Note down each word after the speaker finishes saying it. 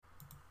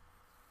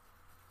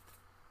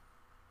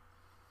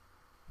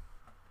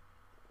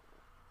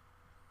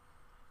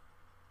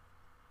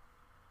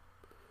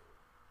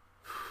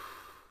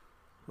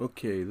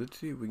Okay, let's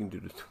see if we can do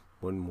this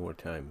one more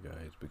time,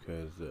 guys,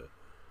 because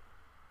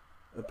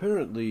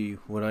apparently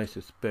what I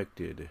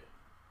suspected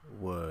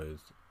was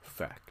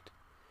fact.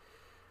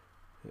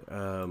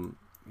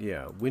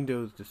 Yeah,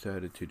 Windows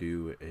decided to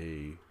do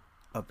a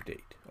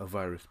update, a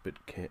virus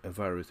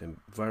and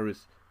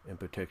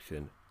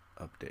protection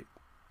update.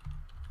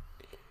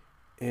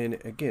 And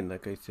again,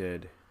 like I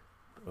said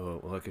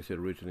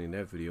originally in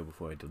that video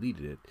before I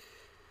deleted it,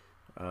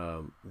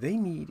 they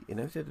need, and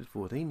I've said this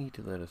before, they need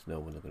to let us know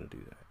when they're going to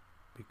do that,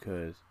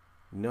 because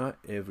not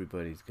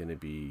everybody's going to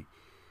be,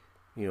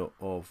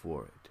 all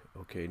for it.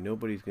 Okay,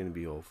 nobody's going to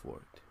be all for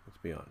it. Let's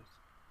be honest.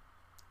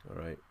 All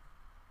right,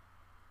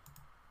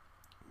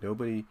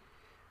 nobody's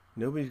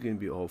going to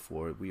be all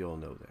for it. We all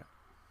know that.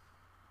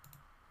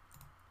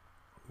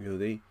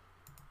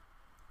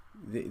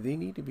 They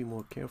need to be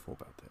more careful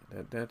about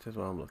that. That's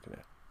what I'm looking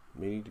at.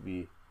 They need to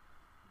be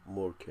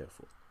more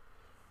careful.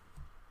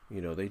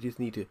 They just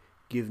need to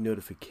give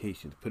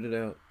notifications. Put it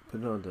on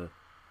the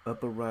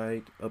upper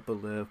right, upper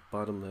left,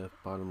 bottom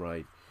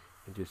right,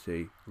 and just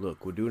say,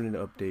 look, we're doing an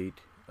update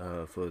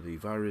for the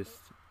virus,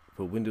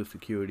 for Windows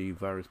security,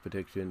 virus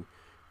protection.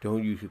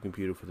 Don't use your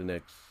computer for the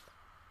next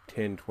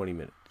 10, 20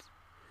 minutes.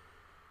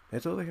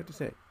 That's all they have to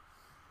say.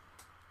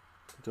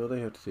 That's all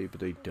they have to say, but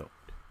they don't.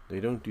 They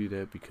don't do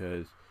that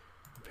because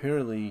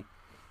apparently,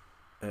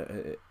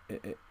 and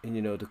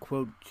to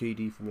quote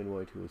JD from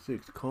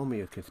NY206, call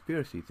me a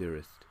conspiracy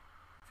theorist,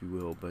 if you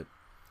will, but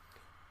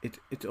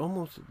it's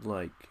almost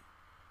like,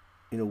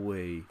 in a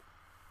way,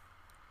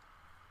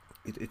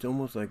 it's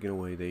almost like, in a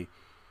way, they're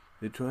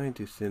trying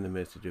to send a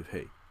message of,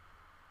 hey,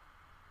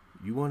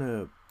 you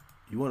wanna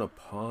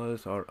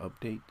pause our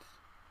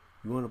updates?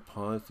 You wanna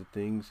pause the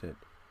things that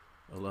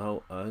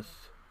allow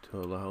us to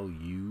allow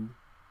you,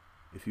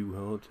 if you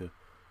will, to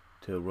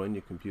run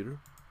your computer?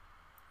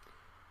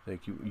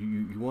 Like,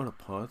 you want to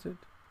pause it?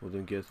 Well,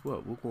 then guess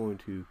what? We're going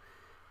to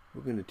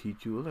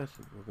teach you a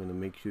lesson. We're going to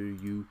make sure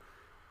your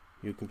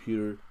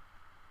computer,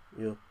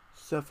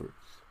 suffers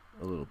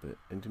a little bit.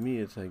 And to me,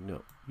 it's like,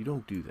 no, you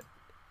don't do that.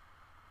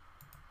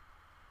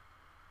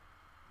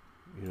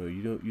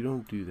 You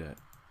don't do that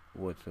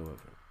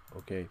whatsoever.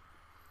 Okay?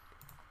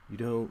 You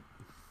don't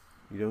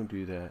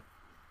do that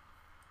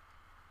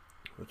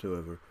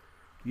whatsoever.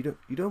 You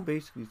don't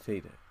basically say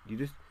that. You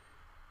just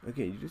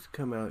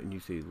come out and you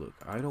say, look,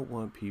 I don't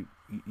want people.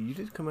 You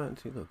just come out and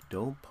say, look,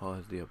 don't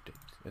pause the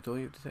updates. That's all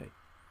you have to say.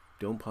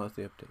 Don't pause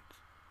the updates.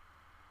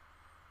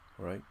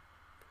 All right?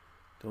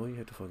 That's all you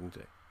have to fucking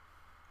say.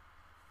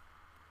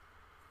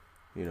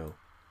 You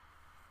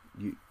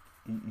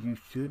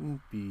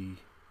shouldn't be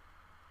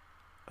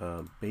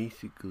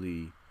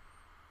basically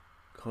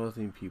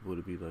causing people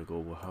to be like, oh,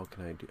 well, how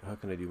can I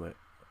do my,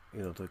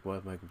 it's like, why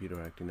is my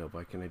computer acting up?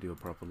 Why can't I do a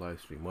proper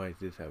live stream? Why is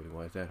this happening?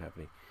 Why is that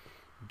happening?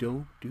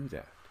 Don't do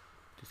that.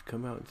 Just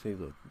come out and say,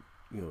 look,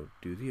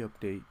 do the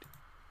update,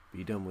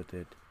 be done with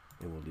it,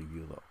 and we'll leave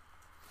you alone.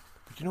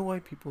 But you know why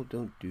people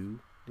don't do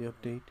the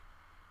update,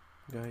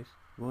 guys?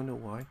 You want to know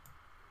why?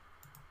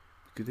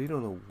 Because they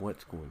don't know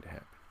what's going to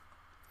happen.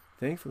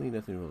 Thankfully,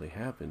 nothing really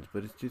happens,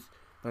 but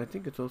I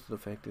think it's also the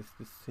fact that it's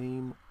the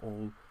same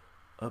old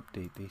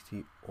update they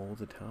see all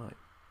the time.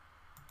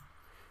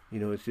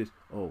 It's just,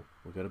 oh,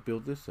 we got to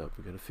build this up,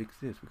 we got to fix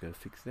this, we got to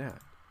fix that.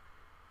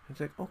 And it's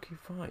like, okay,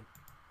 fine.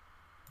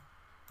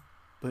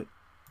 But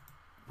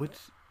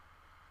what's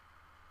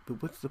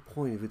the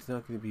point if it's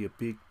not going to be a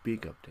big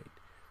update?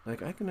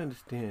 Like, I can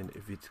understand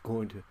if it's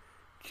going to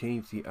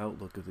change the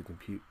outlook of the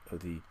computer,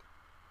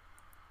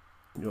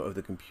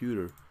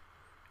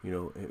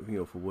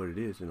 for what it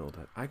is and all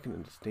that. I can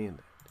understand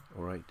that.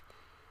 All right.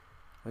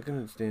 I can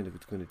understand if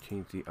it's going to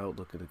change the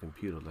outlook of the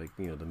computer, like,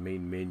 the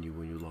main menu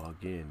when you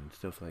log in and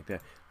stuff like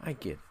that. I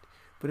get it.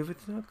 But if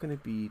it's not going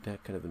to be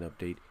that kind of an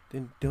update,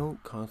 then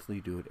don't constantly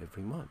do it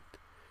every month.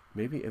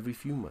 Maybe every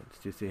few months.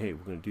 Just say, hey,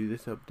 we're going to do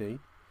this update,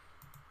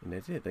 and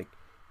that's it. Like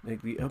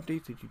the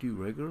updates that you do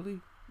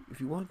regularly, if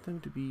you want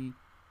them to be,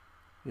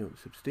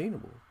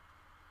 sustainable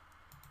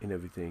and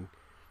everything,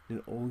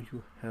 then all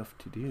you have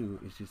to do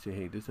is just say,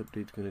 hey, this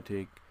update's going to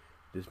take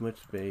this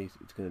much space,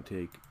 it's going to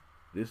take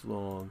this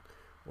long,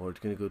 or it's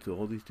going to go through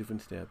all these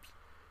different steps,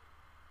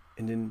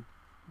 and then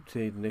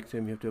say the next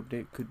time you have to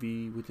update could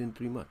be within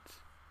 3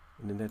 months,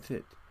 and then that's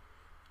it.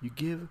 You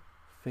give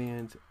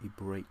fans a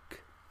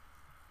break.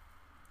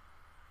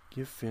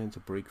 Give fans a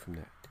break from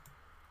that.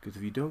 Because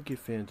if you don't give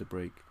fans a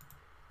break,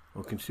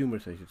 or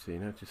consumers I should say,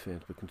 not just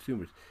fans, but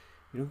consumers,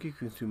 you don't give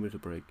consumers a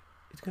break,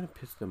 it's going to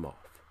piss them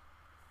off.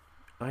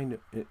 I know,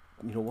 you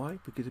know why?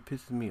 Because it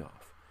pisses me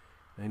off.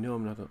 And I know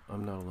I'm not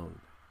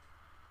alone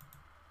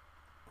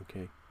in that.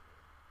 Okay?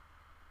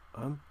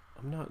 I'm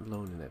not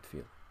alone in that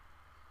feeling.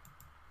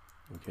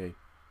 Okay?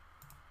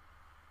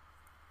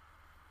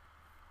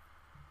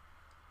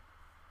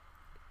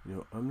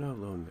 I'm not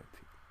alone in that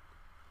feeling.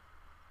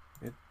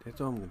 That's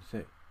all I'm gonna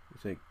say.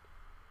 It's like,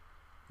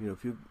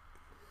 if you're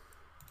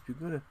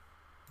gonna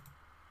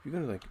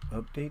like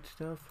update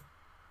stuff,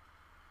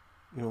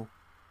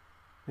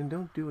 then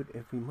don't do it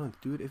every month.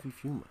 Do it every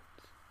few months.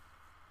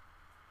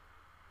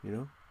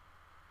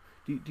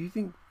 Do you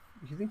think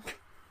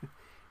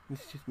this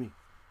is just me?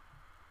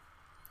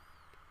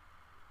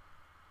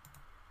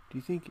 Do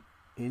you think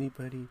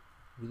anybody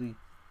really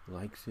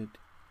likes it?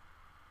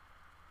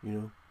 You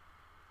know?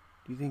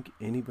 Do you think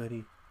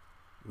anybody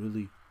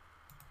really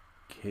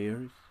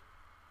cares?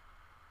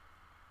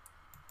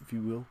 If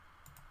you will?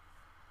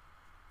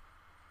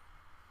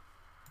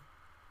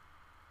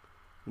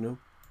 You know?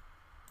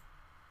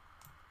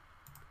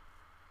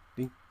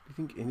 Do you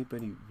think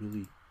anybody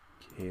really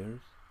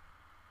cares?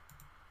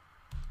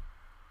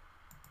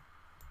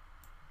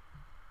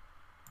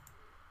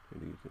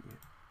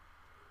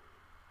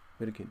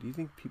 But again, do you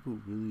think people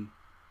really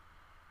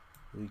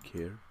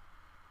care?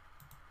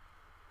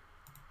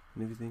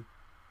 And everything?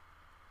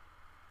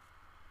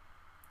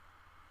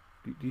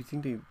 Do you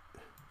think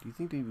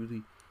they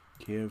really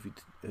care if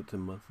it's a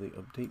monthly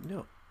update?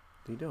 No,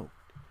 they don't.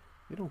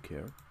 They don't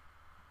care.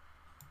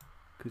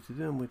 Because to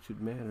them, what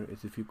should matter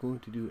is if you're going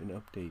to do an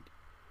update,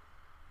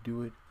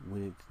 do it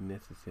when it's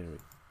necessary.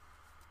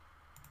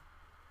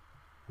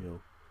 You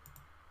know.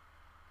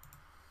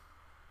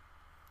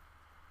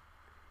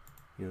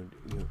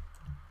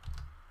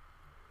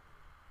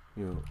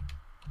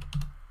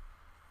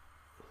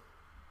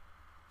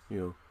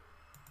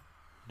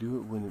 Do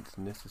it when it's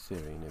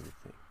necessary and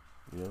everything.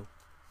 You know.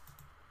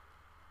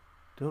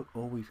 Don't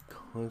always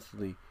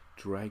constantly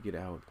drag it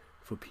out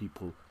for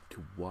people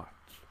to watch.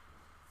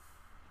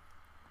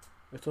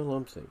 That's all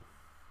I'm saying.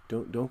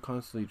 Don't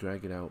constantly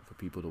drag it out for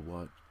people to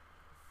watch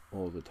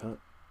all the time.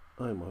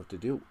 I'll have to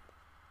deal with.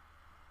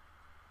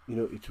 You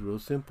know, it's real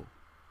simple.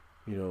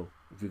 You know,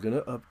 if you're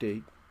gonna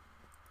update,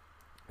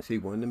 say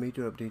one of the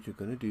major updates you're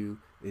gonna do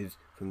is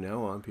from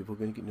now on people are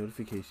gonna get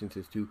notifications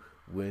as to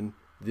when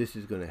this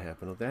is gonna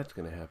happen or that's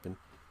gonna happen,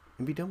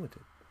 and be done with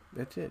it.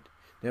 That's it.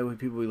 That way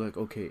people will be like,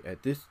 okay,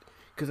 at this,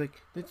 because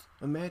like, let's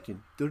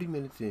imagine 30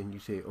 minutes in, you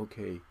say,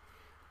 okay,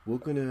 we're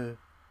gonna,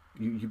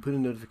 you put a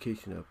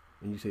notification up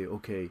and you say,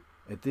 okay,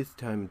 at this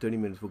time in 30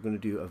 minutes we're gonna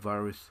do a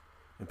virus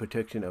and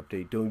protection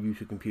update. Don't use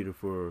your computer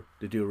for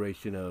the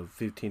duration of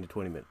 15 to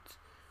 20 minutes.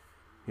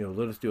 You know,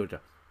 let us do our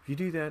job. If you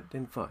do that,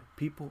 then fine.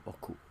 People are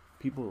cool.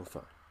 People are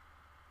fine.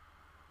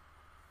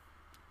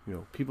 You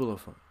know, people are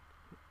fine.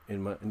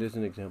 And there's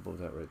an example of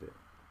that right there.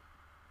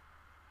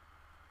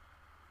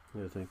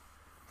 You know, thing.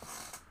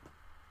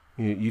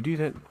 You do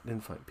that,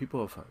 then fine.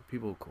 People are fine.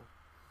 People are cool.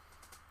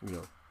 You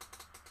know.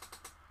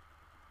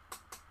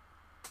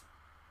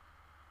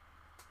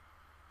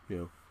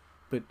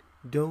 But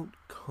don't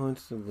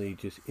constantly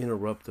just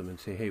interrupt them and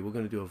say, hey, we're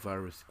going to do a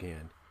virus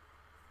scan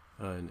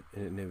and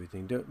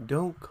everything.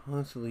 Don't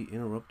constantly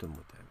interrupt them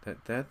with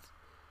that. That's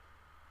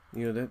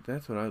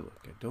what I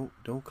look at.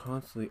 Don't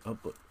constantly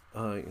bother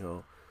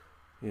them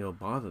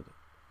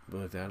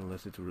with that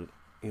unless it's really,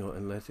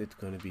 unless it's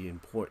going to be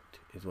important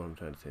is what I'm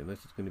trying to say.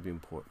 Unless it's going to be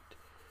important.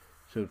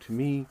 So to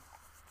me,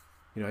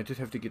 I just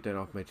have to get that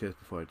off my chest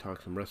before I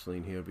talk some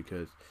wrestling here,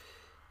 because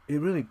it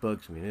really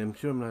bugs me, and I'm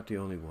sure I'm not the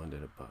only one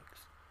that it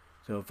bugs.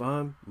 So if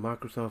I'm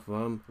Microsoft, if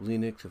I'm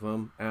Linux, if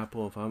I'm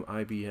Apple, if I'm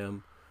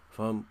IBM, if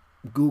I'm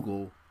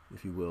Google,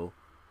 if you will,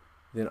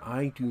 then if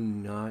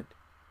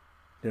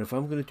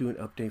I'm going to do an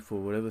update for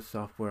whatever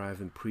software I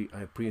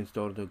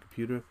pre-installed on the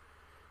computer,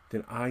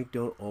 then I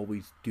don't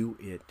always do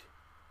it,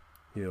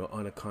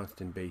 on a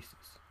constant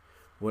basis.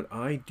 What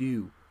I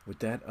do with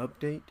that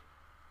update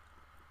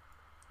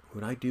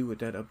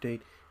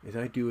is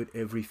I do it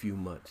every few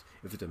months.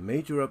 If it's a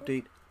major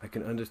update, I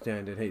can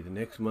understand that, hey, the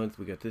next month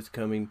we got this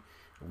coming.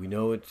 We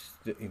know it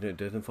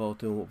doesn't fall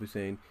through what we're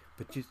saying,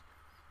 but just,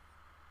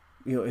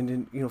 and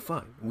then,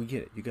 fine. We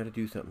get it. You got to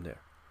do something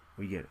there.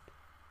 We get it.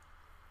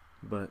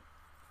 But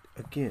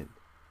again,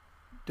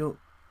 don't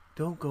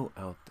go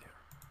out there,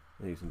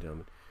 ladies and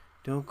gentlemen.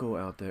 Don't go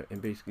out there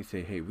and basically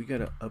say, hey, we got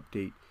to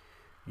update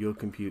your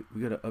computer.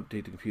 We got to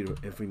update the computer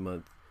every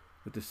month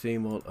with the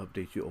same old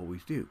updates you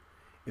always do.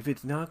 If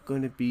it's not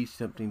going to be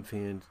something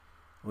fans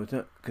or it's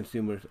not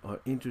consumers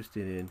are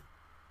interested in,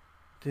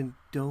 then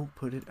don't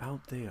put it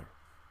out there.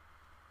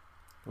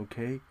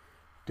 Okay?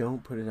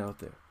 Don't put it out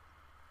there.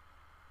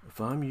 If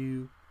I'm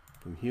you,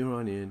 from here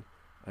on in,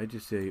 I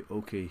just say,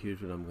 okay,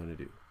 here's what I'm going to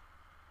do.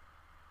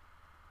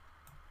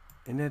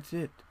 And that's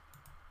it.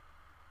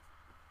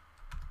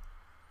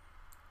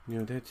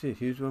 That's it.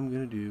 Here's what I'm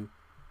going to do.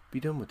 Be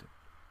done with it.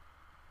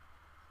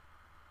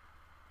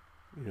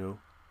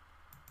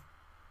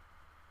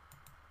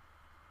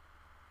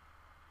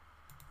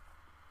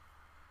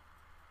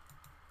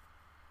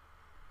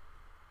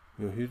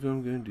 Here's what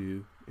I'm going to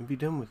do, and be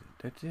done with it.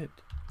 That's it.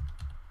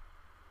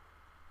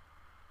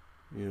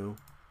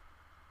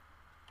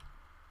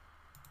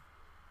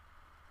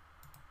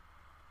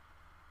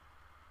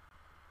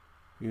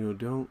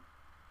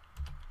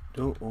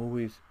 Don't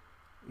always,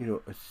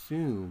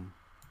 assume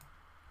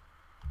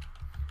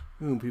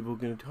people are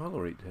going to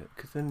tolerate that,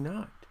 because they're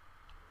not.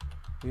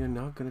 They are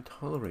not going to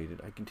tolerate it.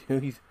 I can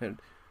tell you that,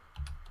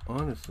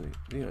 honestly,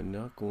 they are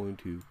not going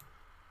to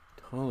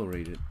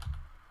tolerate it,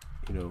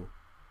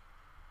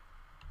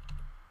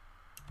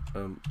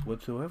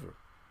 whatsoever.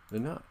 They're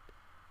not.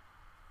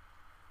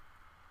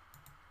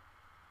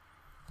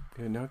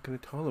 They're not going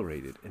to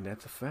tolerate it, and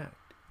that's a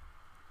fact.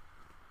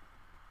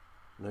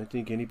 And I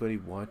think anybody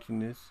watching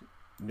this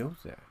knows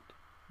that.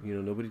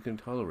 Nobody's going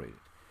to tolerate it.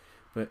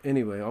 But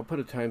anyway, I'll put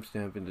a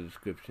timestamp in the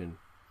description,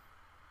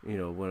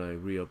 when I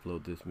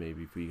re-upload this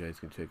maybe, for you guys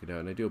can check it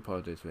out. And I do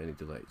apologize for any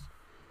delays.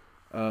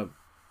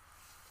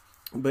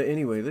 But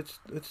anyway, let's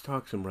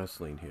talk some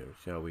wrestling here,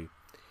 shall we?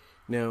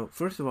 Now,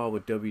 first of all,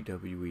 with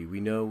WWE, we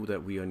know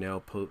that we are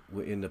now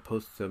we're in the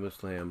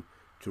post-SummerSlam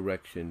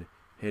direction,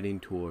 heading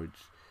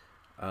towards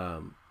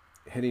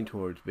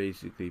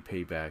basically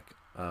Payback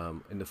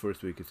in the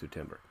first week of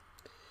September.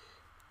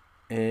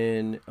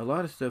 And a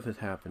lot of stuff has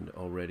happened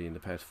already in the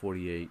past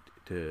 48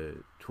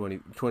 to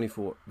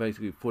 24,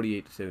 basically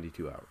 48 to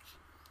 72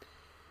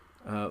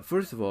 hours.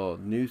 First of all,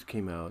 news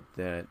came out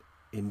that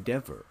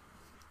Endeavor,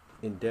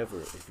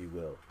 if you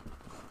will,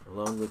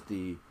 along with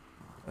the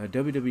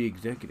WWE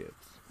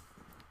executives,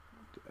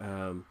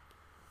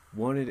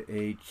 wanted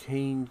a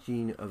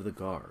changing of the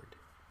guard.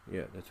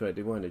 Yeah, that's right.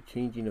 They wanted a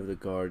changing of the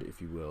guard,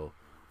 if you will,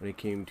 when it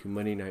came to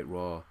Monday Night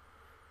Raw.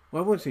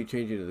 Well, I wouldn't say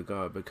changing of the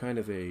guard, but kind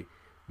of a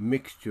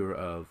mixture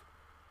of,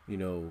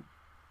 kind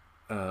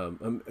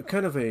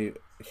of a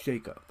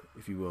shake-up,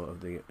 if you will,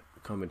 of the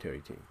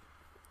commentary team.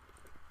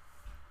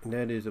 And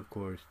that is, of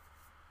course,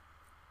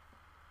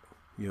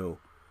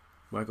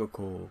 Michael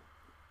Cole,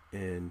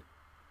 and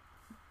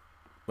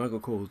Michael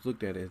Cole is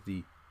looked at as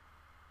the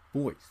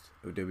voice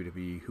of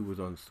WWE, who was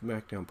on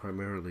SmackDown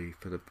primarily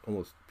for the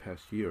almost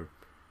past year.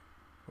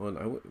 Well,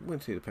 I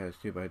wouldn't say the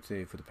past year, but I'd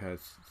say for the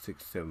past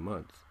 6-7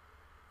 months,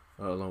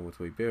 along with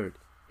Wade Barrett.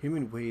 Him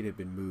and Wade had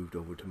been moved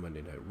over to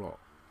Monday Night Raw.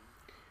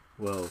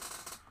 Well,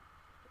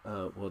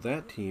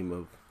 that team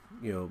of,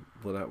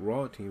 that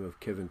Raw team of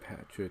Kevin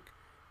Patrick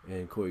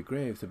and Corey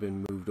Graves have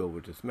been moved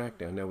over to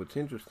SmackDown. Now, what's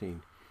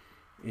interesting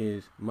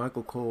is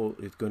Michael Cole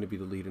is going to be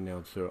the lead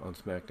announcer on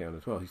SmackDown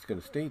as well. He's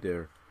going to stay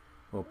there.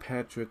 Well,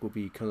 Patrick will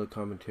be color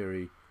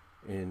commentary,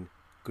 and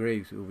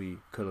Graves will be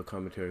color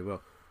commentary.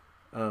 Well,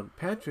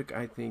 Patrick,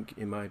 I think,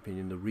 in my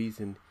opinion, the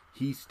reason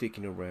he's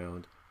sticking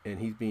around and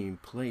he's being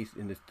placed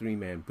in this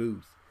 3-man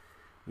booth,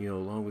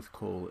 along with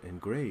Cole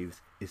and Graves,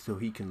 is so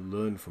he can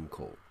learn from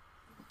Cole.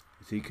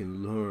 So he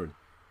can learn,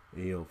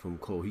 from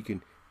Cole. He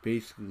can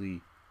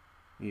basically,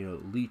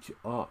 leech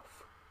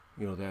off,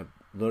 that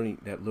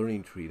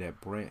learning tree, that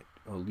branch,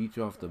 or leech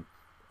off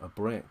a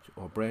branch,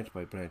 or branch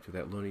by branch of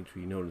that learning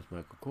tree known as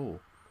Michael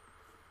Cole,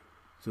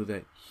 so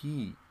that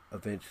he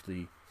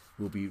eventually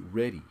will be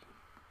ready,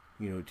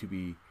 to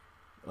be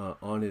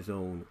on his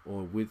own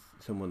or with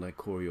someone like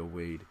Corey or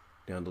Wade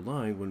down the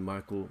line when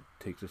Michael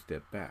takes a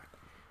step back.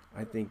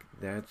 I think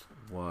that's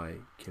why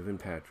Kevin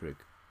Patrick,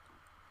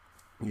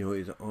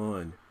 is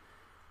on,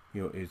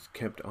 is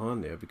kept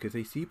on there, because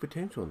they see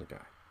potential in the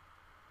guy.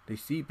 They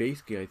see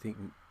basically, I think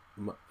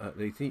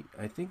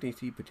they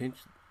see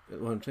potential.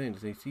 What I'm saying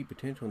is they see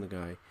potential in the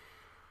guy,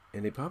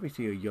 and they probably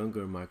see a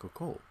younger Michael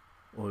Cole,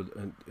 or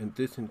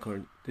this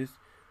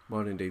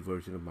modern day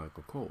version of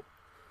Michael Cole.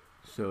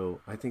 So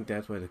I think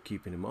that's why they're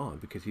keeping him on,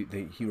 because he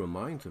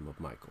reminds them of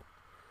Michael,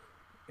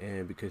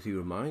 and because he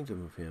reminds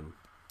them of him,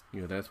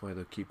 that's why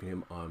they're keeping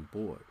him on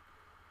board.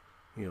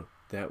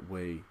 That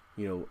way,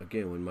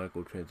 again, when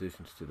Michael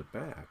transitions to the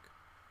back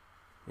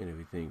and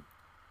everything,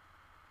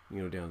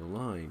 down the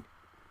line,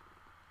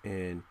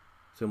 and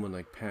someone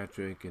like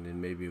Patrick, and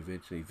then maybe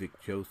eventually Vic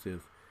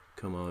Joseph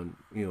come on,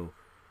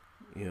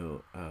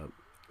 well,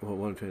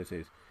 what I'm trying to say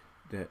is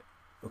that,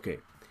 okay,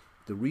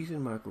 the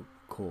reason Michael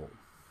Cole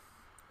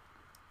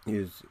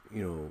is,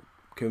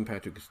 Kevin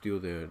Patrick is still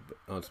there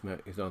on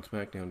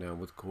SmackDown down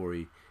with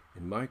Corey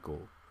and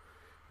Michael,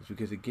 is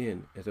because,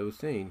 again, as I was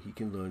saying, he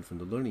can learn from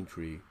the learning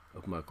tree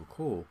of Michael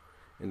Cole,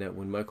 and that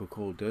when Michael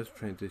Cole does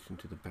transition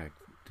to the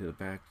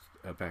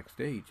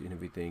backstage and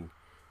everything,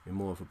 and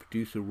more of a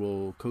producer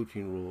role,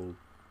 coaching role,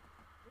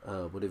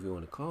 whatever you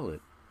want to call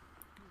it,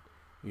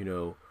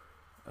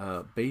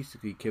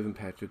 basically Kevin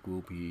Patrick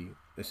will be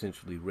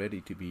essentially ready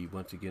to be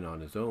once again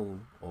on his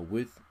own, or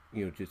with,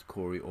 just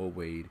Corey or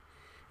Wade.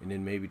 And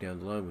then maybe down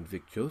the line when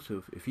Vic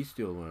Joseph, if he's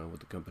still around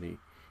with the company,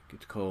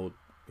 gets called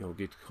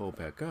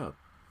back up,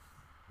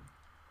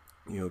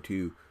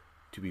 to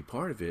be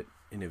part of it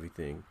and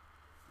everything,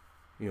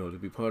 to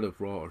be part of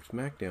Raw or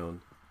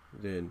SmackDown,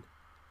 then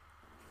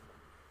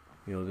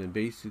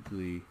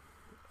basically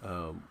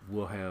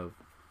we'll have,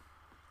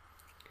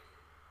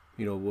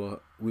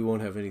 we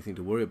won't have anything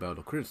to worry about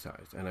or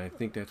criticize. And I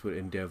think that's what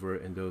Endeavor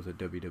and those at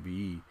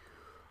WWE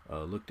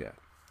looked at.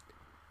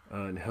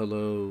 And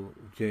hello,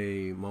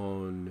 J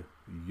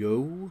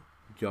Monyo,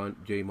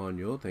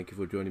 thank you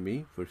for joining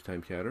me, first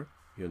time chatter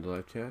here in the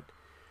live chat.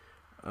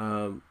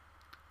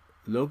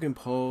 Logan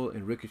Paul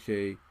and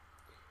Ricochet,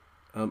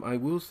 I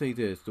will say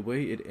this, the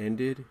way it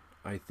ended,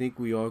 I think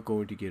we are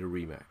going to get a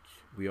rematch.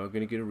 We are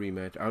going to get a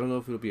rematch. I don't know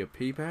if it'll be a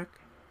Payback,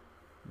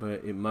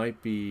 but it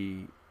might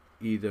be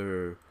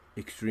either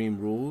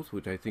Extreme Rules,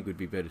 which I think would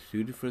be better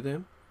suited for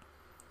them.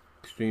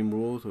 Extreme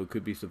Rules, or it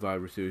could be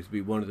Survivor Series. It'll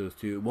be one of those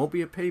two. It won't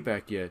be a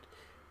Payback yet,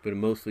 but it'll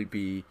mostly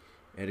be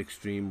at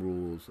Extreme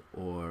Rules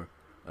or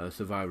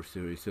Survivor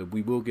Series. So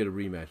we will get a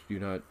rematch. Do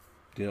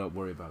not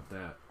worry about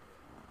that.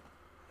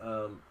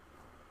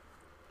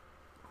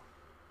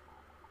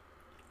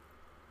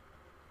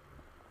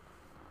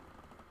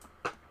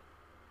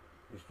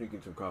 Just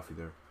drinking some coffee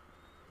there.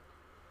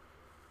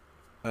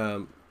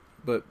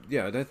 But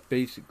yeah, that's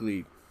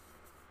basically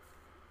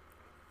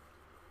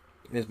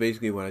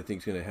what I think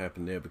is going to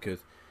happen there, because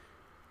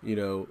you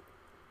know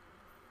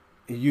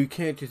you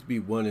can't just be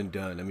one and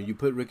done. I mean, you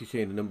put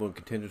Ricochet in the number one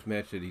contenders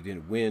match that he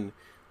didn't win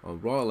on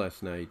Raw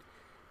last night,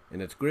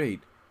 and that's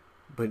great,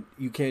 but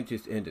you can't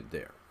just end it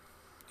there.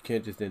 You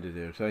can't just end it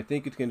there. So I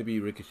think it's going to be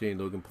Ricochet and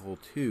Logan Paul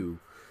too.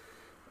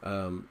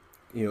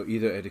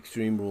 Either at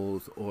Extreme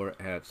Rules or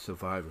at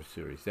Survivor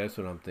Series. That's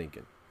what I'm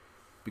thinking.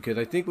 Because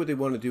I think what they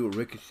want to do with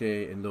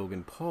Ricochet and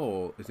Logan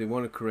Paul is they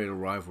want to create a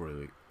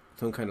rivalry,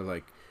 some kind of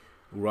like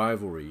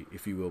rivalry,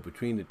 if you will,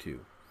 between the two.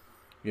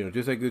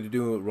 Just like they're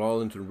doing with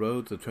Rollins and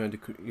Rhodes, they're trying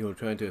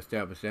to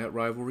establish that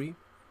rivalry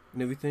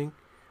and everything.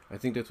 I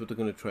think that's what they're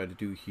going to try to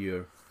do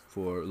here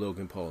for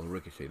Logan Paul and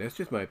Ricochet. That's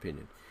just my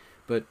opinion.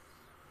 But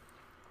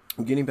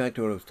getting back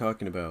to what I was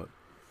talking about,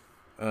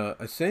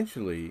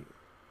 essentially,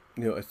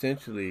 you're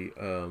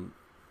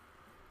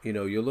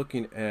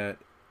looking at,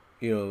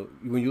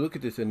 when you look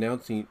at this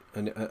announcing,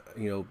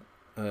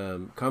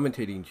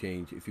 commentating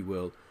change, if you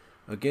will,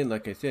 again,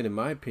 like I said, in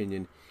my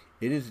opinion,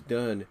 it is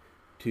done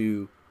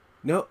to,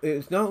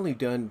 it's not only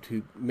done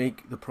to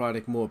make the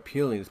product more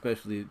appealing,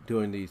 especially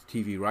during these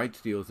TV rights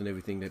deals and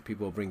everything that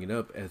people are bringing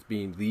up as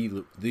being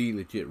the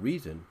legit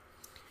reason,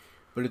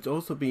 but it's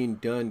also being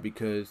done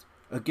because,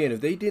 again,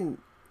 if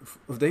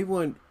they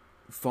weren't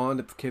fond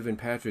of Kevin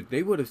Patrick,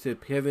 they would have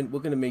said, Kevin, we're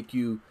going to make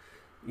you,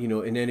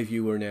 an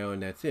interviewer now,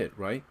 and that's it,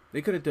 right?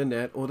 They could have done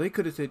that, or they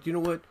could have said, you know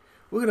what,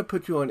 we're going to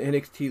put you on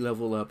NXT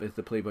Level Up as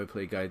the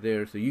play-by-play guy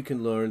there, so you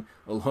can learn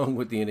along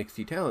with the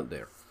NXT talent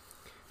there.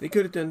 They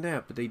could have done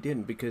that, but they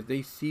didn't, because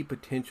they see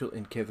potential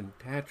in Kevin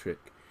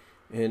Patrick,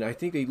 and I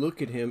think they look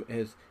at him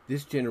as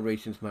this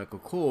generation's Michael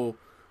Cole.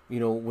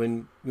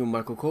 When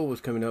Michael Cole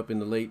was coming up in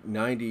the late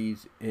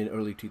 90s and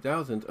early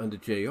 2000s under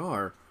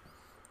JR,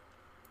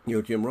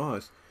 Jim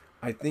Ross,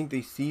 I think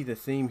they see the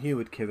same here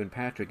with Kevin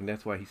Patrick, and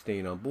that's why he's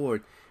staying on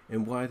board,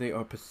 and why they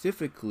are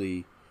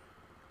specifically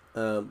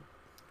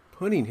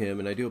putting him,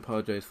 and I do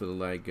apologize for the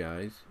lag,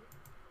 guys.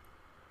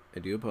 I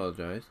do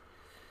apologize.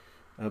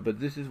 But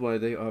this is why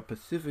they are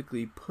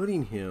specifically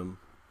putting him,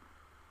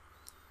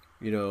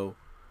 with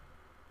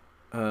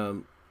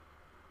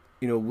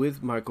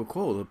Michael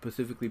Cole. They're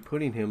specifically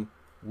putting him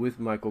with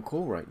Michael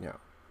Cole right now,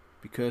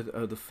 because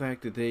of the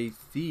fact that they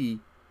see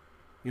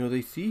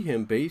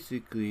him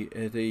basically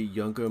as a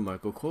younger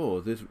Michael Cole,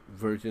 this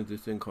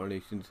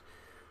incarnation's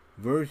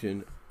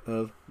version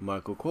of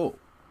Michael Cole.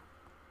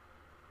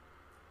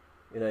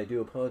 And I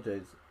do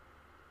apologize,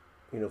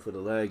 for the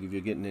lag, if you're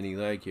getting any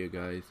lag here,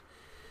 guys.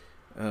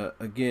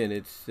 Again,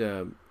 it's,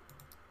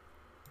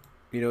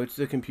 it's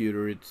the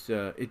computer.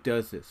 It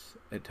does this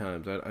at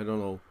times. I don't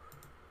know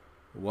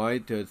why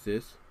it does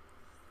this.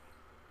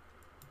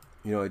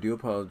 I do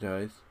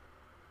apologize.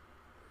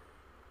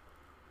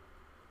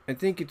 I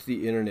think it's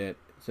the internet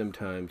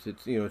sometimes.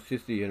 It's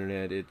just the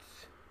internet.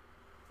 It's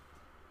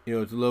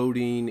it's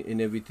loading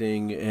and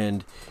everything,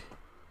 and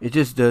it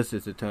just does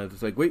this at times.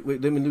 It's like, wait,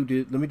 let me do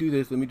this,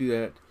 let me do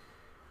that.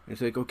 And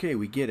it's like, okay,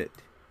 we get it.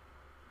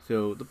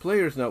 So the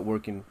player's not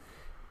working.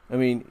 I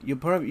mean, you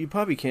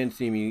probably can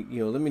see me.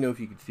 Let me know if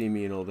you can see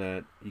me and all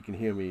that. You can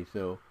hear me,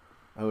 so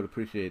I would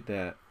appreciate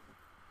that.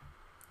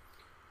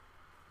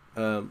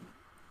 But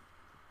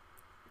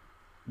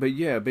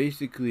yeah,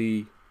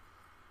 basically.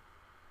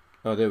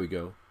 Oh, there we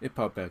go. It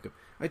popped back up.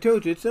 I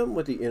told you, it's something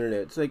with the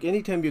internet. It's like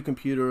anytime your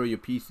computer or your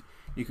PC,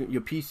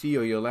 your PC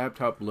or your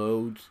laptop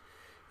loads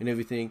and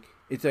everything,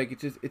 it's like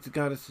it's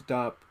got to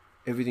stop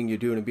everything you're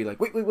doing and be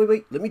like, wait,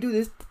 let me do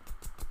this.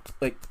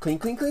 Like clean.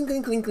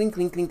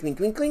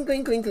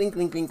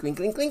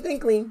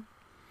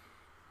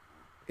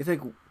 It's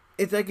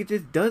like it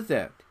just does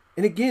that.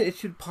 And again, it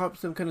should pop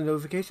some kind of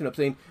notification up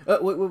saying,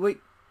 wait.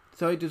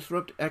 Sorry to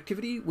disrupt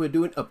activity. We're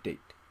doing update.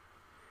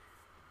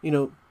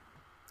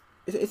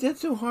 Is that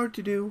so hard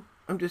to do?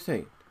 I'm just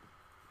saying.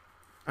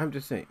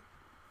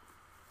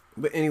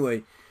 But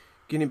anyway,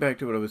 getting back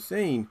to what I was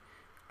saying,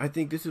 I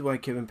think this is why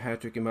Kevin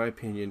Patrick, in my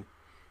opinion,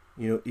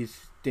 is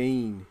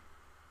staying,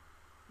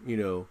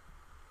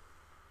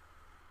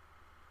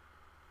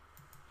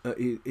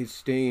 is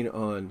staying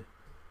on,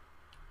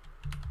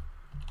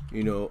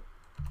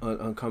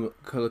 on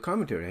color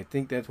commentary. I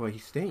think that's why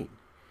he's staying,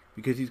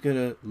 because he's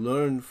gonna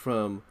learn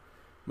from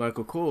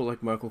Michael Cole,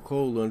 like Michael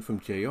Cole learned from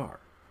JR.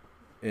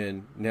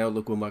 And now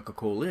look where Michael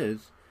Cole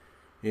is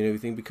and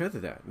everything because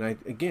of that. And I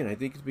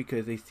think it's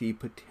because they see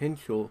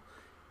potential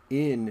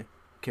in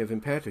Kevin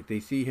Patrick.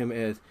 They see him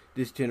as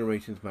this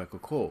generation's Michael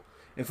Cole.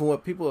 And from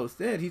what people have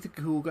said, he's a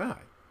cool guy.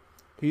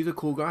 He's a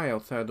cool guy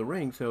outside the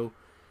ring. So,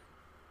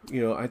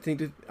 I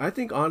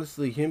think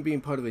honestly, him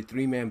being part of a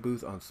 3-man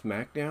booth on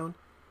SmackDown,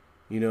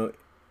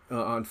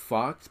 on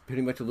Fox,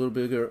 pretty much a little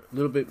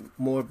bit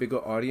more bigger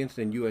audience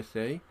than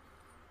USA.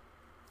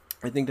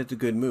 I think that's a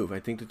good move.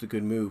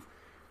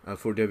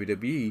 for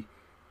WWE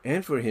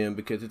and for him,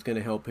 because it's going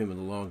to help him in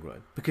the long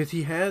run. Because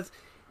he has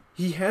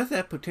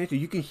that potential.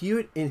 You can hear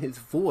it in his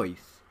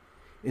voice,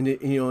 in the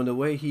in the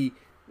way he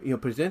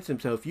presents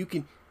himself. You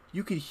can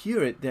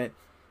hear it that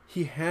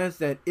he has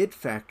that it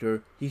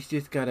factor. He's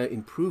just got to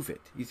improve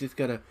it. He's just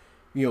got to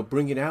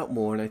bring it out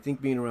more. And I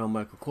think being around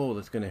Michael Cole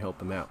is going to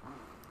help him out,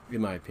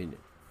 in my opinion.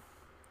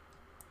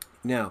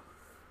 Now,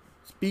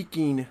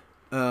 speaking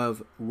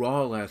of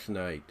Raw last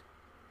night,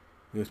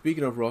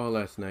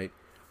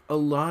 a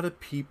lot of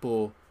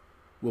people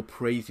were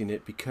praising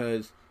it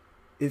because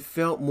it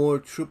felt more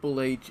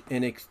Triple H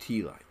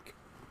NXT like,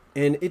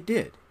 and it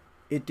did.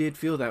 It did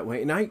feel that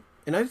way, and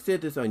I've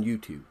said this on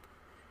YouTube,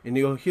 and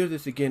you'll hear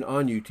this again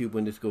on YouTube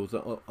when this goes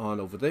on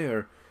over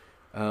there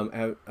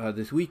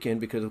this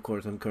weekend, because of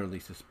course I'm currently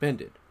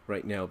suspended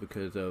right now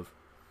because of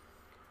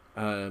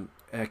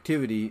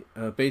activity,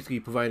 basically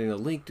providing a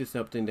link to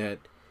something that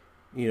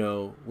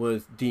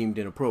was deemed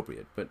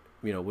inappropriate. But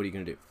what are you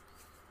gonna do?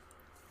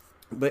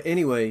 But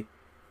anyway,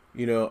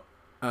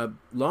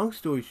 long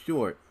story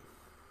short,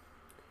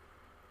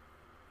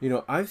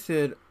 I've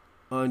said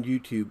on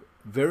YouTube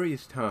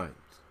various times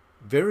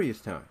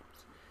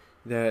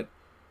that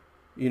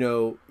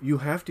you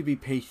have to be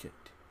patient,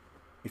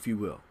 if you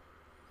will.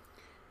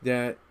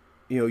 That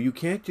you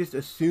can't just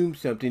assume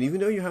something, even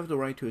though you have the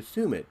right to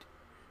assume it.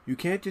 You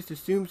can't just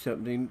assume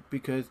something,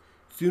 because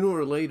sooner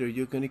or later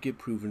you're going to get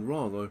proven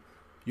wrong, or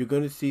you're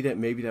going to see that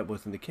maybe that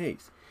wasn't the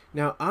case.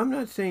 Now, I'm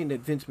not saying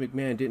that Vince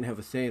McMahon didn't have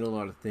a say in a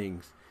lot of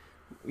things,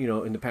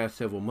 in the past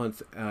several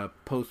months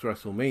post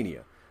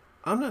WrestleMania.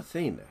 I'm not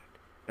saying that.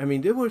 I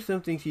mean, there were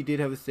some things he did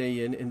have a say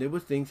in, and there were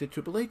things that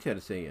Triple H had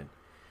a say in.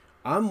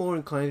 I'm more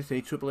inclined to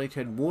say Triple H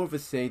had more of a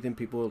say than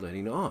people are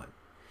letting on.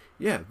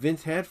 Yeah,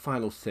 Vince had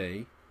final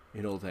say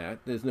and all that,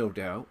 there's no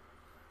doubt.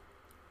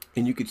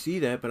 And you could see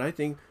that, but I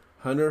think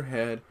Hunter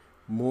had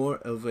more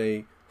of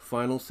a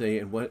final say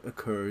in what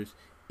occurs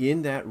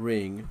in that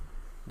ring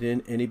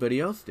than anybody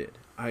else did.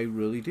 I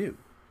really do.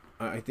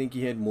 I think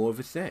he had more of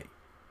a say.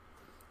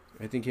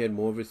 I think he had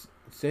more of a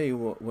say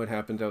what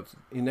happens out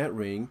in that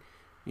ring,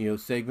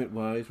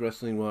 segment-wise,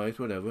 wrestling-wise,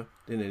 whatever,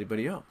 than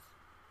anybody else.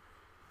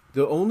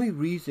 The only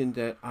reason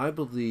that I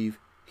believe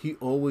he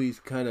always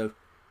kind of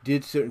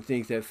did certain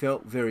things that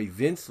felt very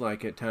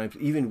Vince-like at times,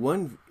 even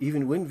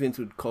when Vince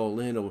would call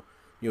in or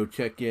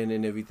check in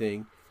and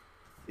everything,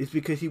 is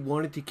because he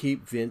wanted to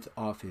keep Vince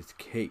off his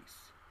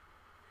case.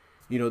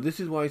 This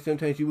is why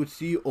sometimes you would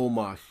see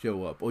Omos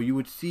show up, or you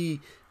would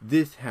see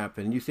this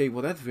happen, and you say,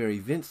 well, that's very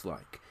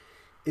Vince-like.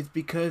 It's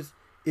because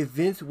if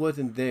Vince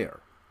wasn't there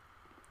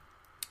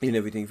in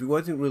everything, if he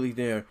wasn't really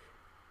there,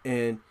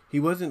 and he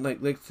wasn't, like,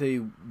 let's say,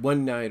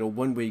 one night or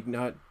 1 week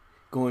not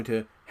going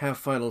to have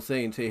final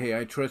say and say, hey,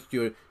 I trust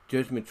your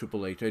judgment,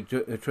 Triple H, I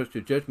trust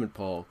your judgment,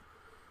 Paul.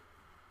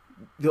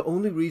 The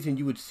only reason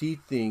you would see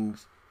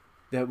things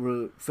that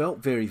felt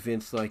very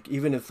Vince-like,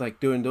 even if, like,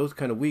 during those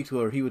kind of weeks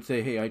where he would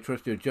say, hey, I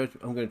trust your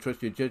judgment, I'm going to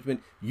trust your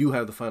judgment, you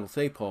have the final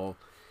say, Paul.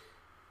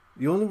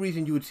 The only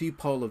reason you would see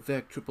Paul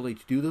Levesque, Triple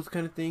H, do those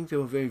kind of things that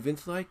were very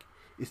Vince-like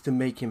is to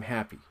make him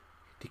happy,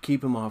 to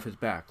keep him off his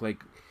back.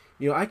 Like,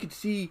 I could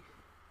see,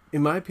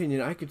 in my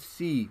opinion,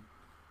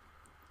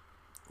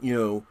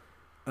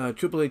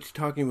 Triple H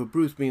talking with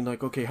Bruce being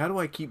like, okay, how do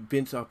I keep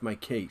Vince off my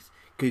case?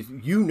 Because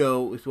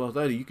as well as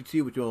I do, you can see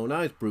it with your own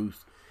eyes,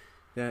 Bruce,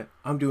 that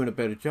I'm doing a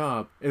better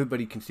job.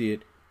 Everybody can see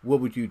it. What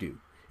would you do?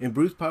 And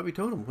Bruce probably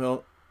told him.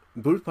 Well,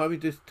 Bruce probably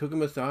just took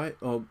him aside.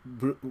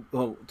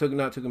 Not took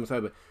him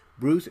aside, but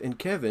Bruce and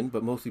Kevin,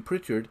 but mostly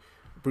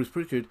Bruce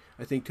Pritchard,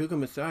 I think took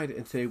him aside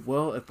and say,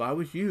 well, if I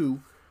was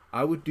you,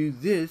 I would do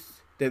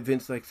this that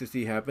Vince likes to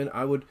see happen.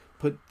 I would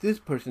put this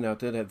person out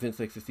there that Vince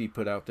likes to see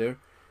put out there,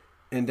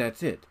 and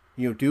that's it.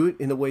 Do it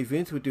in the way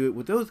Vince would do it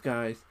with those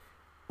guys,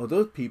 or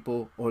those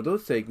people, or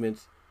those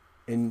segments,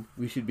 and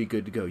we should be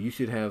good to go. You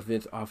should have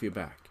Vince off your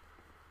back.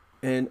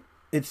 And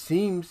it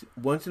seems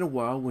once in a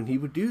while when he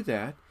would do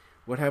that,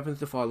 what happens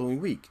the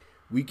following week?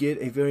 We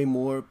get a very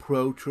more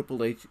pro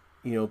Triple H,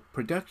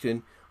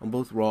 production on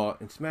both Raw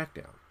and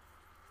SmackDown.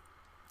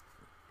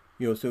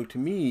 So to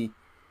me,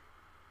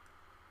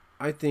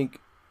 I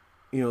think,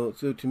 when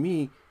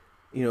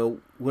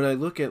I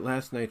look at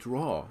last night's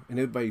Raw and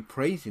everybody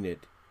praising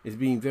it as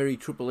being very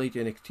Triple H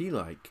NXT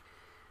like,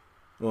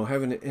 or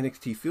having an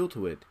NXT feel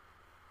to it,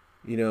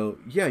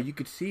 yeah, you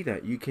could see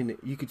that. You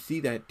could see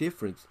that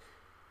difference,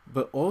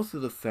 but also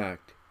the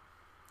fact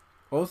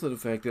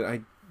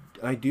that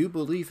I do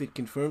believe it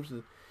confirms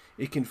that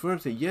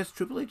yes,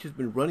 Triple H has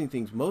been running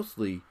things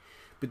mostly,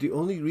 but the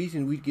only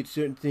reason we get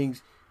certain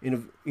things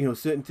in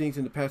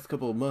the past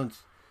couple of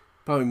months,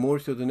 probably more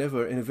so than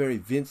ever, in a very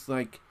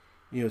Vince-like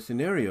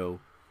scenario,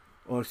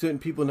 or certain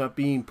people not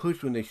being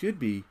pushed when they should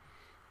be,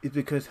 is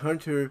because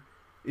Hunter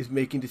is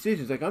making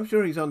decisions. Like, I'm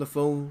sure he's on the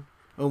phone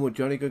with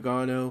Johnny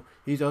Gargano.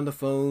 He's on the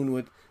phone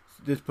with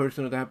this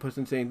person or that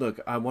person saying, look,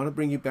 I want to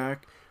bring you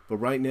back, but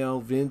right now,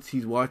 Vince,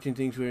 he's watching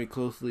things very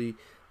closely.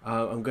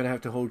 I'm going to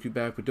have to hold you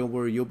back, but don't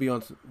worry, you'll be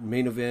on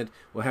main event.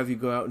 We'll have you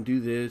go out and do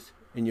this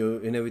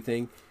and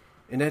everything.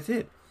 And that's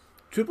it.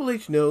 Triple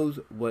H knows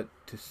what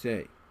to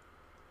say.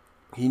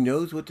 He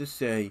knows what to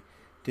say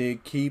to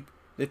keep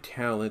the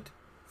talent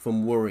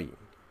from worrying.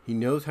 He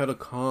knows how to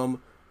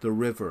calm the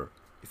river,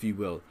 if you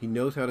will. He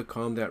knows how to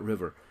calm that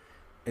river.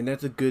 And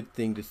that's a good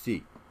thing to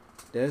see.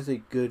 That is a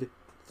good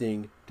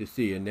thing to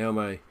see. And now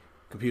my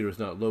computer is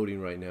not loading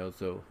right now,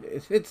 so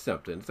it's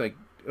something. It's like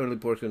early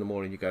portion in the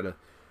morning. You gotta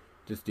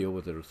just deal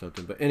with it or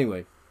something. But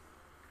anyway,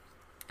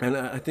 and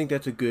I think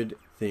that's a good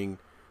thing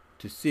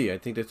to see. I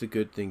think that's a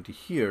good thing to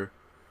hear.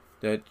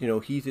 That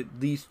he's at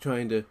least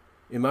trying to,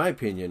 in my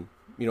opinion,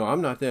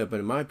 I'm not there, but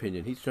in my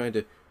opinion, he's trying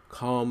to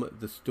calm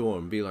the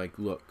storm. Be like,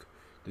 look,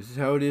 this is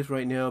how it is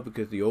right now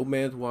because the old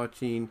man's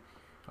watching.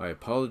 I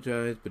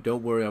apologize, but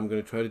don't worry. I'm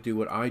going to try to do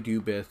what I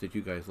do best that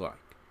you guys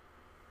like,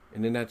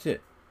 and then that's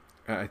it.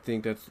 I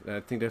think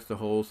that's the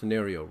whole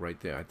scenario right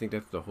there. I think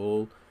that's the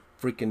whole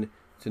freaking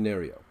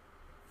scenario.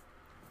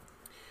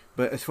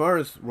 But as far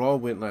as Raw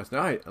went last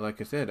night, like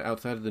I said,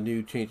 outside of the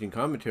new changing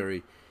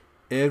commentary,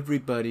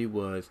 everybody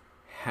was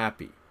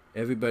happy.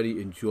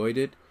 Everybody enjoyed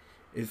it.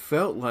 It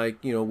felt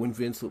like, when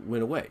Vince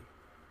went away.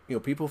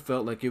 People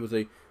felt like it was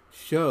a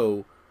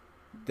show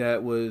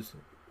that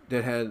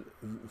had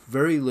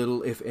very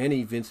little, if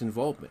any, Vince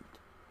involvement.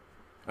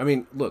 I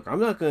mean, look, I'm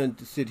not going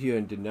to sit here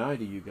and deny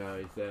to you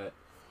guys that,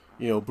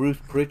 Bruce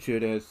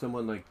Pritchard, as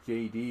someone like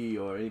JD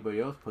or anybody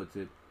else puts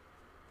it,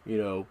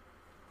 I'm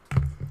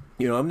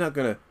not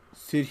going to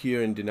sit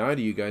here and deny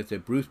to you guys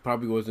that Bruce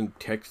probably wasn't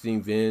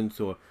texting Vince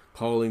or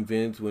calling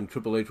Vince when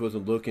Triple H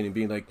wasn't looking and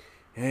being like,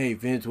 hey,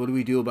 Vince, what do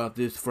we do about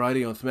this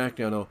Friday on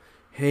SmackDown? Or,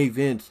 hey,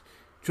 Vince,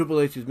 Triple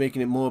H is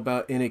making it more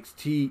about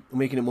NXT,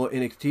 making it more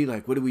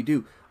NXT-like. What do we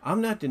do?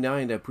 I'm not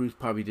denying that Bruce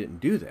probably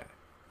didn't do that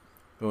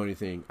or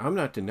anything. I'm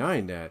not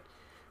denying that.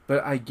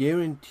 But I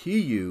guarantee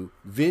you,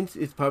 Vince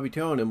is probably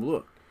telling him,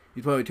 look,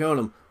 he's probably telling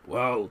him,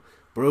 well,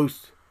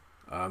 Bruce,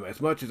 as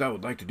much as I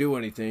would like to do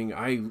anything,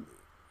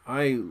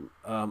 I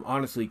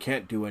honestly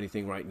can't do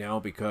anything right now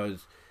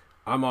because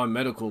I'm on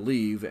medical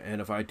leave, and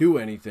if I do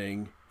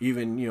anything,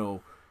 even,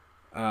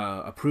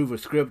 approve a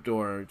script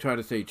or try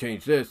to say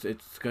change this,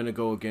 it's going to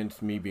go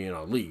against me being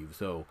on leave,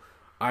 so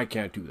I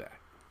can't do that.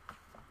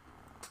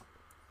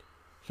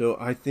 So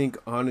I think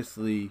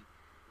honestly,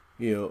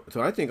 he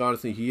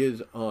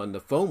is on the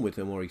phone with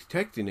him or he's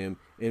texting him,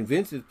 and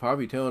Vince is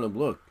probably telling him,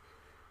 look,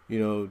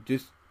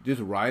 just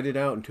ride it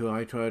out until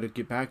I try to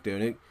get back there.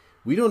 And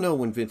we don't know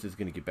when Vince is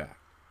going to get back.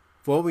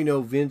 For all we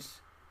know,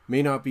 Vince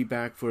may not be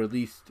back for at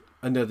least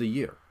another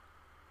year.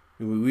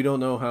 We don't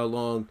know how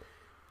long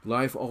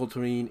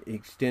life-altering,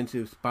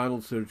 extensive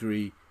spinal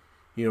surgery,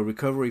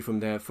 recovery from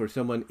that for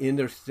someone in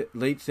their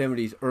late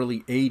 70s,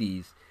 early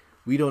 80s.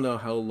 We don't know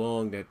how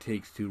long that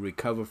takes to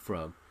recover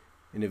from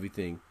and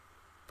everything.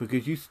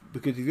 Because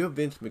if you're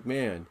Vince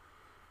McMahon,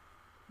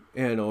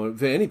 or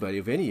anybody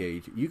of any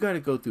age, you got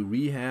to go through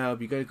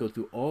rehab. You got to go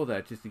through all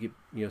that just to get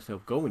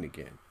yourself going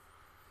again.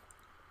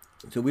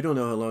 So we don't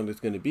know how long that's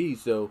going to be.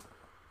 So,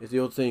 as the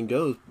old saying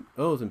goes,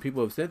 and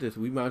people have said this,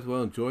 we might as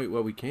well enjoy it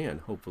while we can.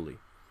 Hopefully,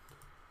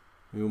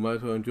 we might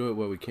as well enjoy it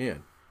while we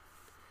can.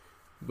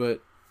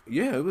 But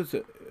yeah, it was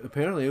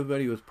apparently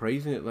everybody was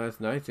praising it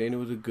last night, saying it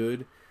was a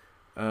good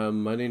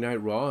Monday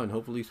Night Raw, and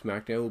hopefully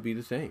SmackDown will be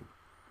the same.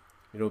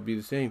 It'll be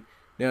the same.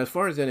 Now, as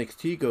far as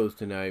NXT goes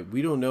tonight,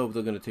 we don't know if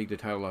they're going to take the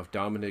title off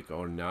Dominic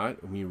or not.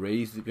 I mean,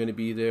 Ray's going to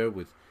be there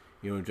with,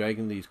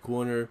 Dragon Lee's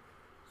corner.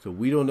 So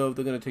we don't know if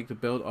they're going to take the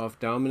belt off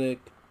Dominic,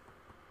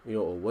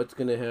 or what's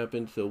going to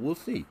happen. So we'll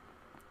see.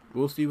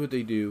 We'll see what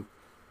they do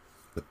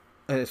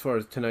as far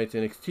as tonight's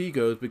NXT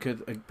goes,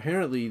 because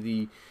apparently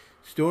the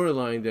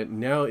storyline that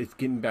now is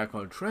getting back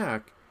on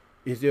track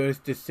is there's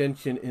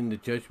dissension in the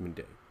Judgment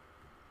Day.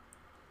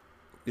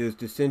 There's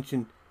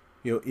dissension,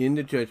 in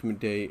the Judgment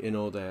Day and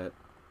all that.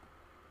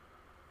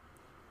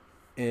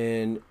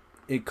 And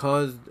it's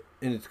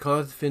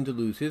caused Finn to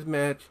lose his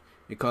match.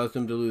 It caused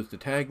him to lose the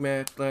tag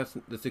match the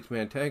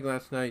 6-man tag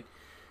last night.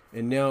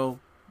 And now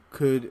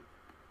could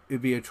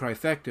it be a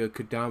trifecta?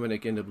 Could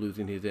Dominic end up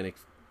losing his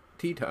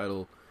NXT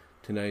title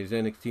tonight, his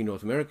NXT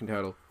North American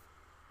title?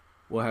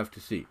 We'll have to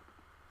see.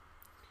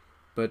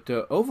 But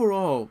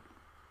overall,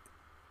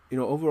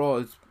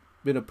 it's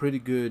been a pretty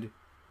good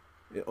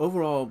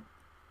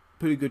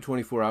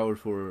 24 hours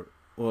or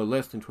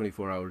less than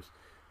 24 hours.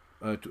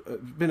 It's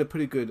been a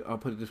pretty good, I'll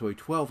put it this way,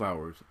 12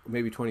 hours,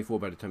 maybe 24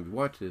 by the time you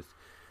watch this,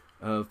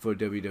 for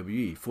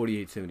WWE,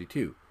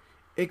 48-72,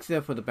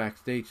 except for the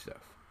backstage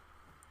stuff.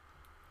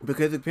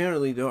 Because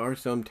apparently there are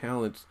some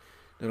talents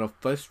that are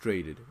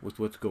frustrated with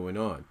what's going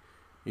on.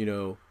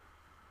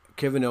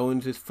 Kevin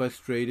Owens is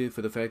frustrated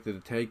for the fact that the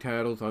tag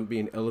titles aren't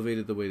being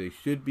elevated the way they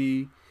should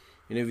be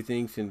and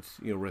everything since,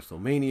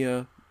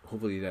 WrestleMania.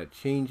 Hopefully that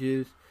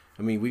changes.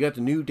 I mean, we got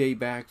the New Day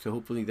back, so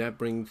hopefully that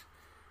brings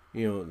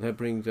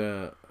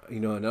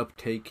an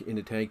uptake in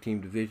the tag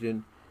team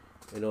division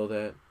and all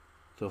that.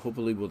 So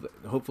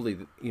hopefully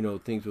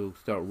things will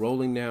start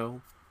rolling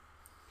now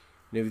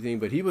and everything.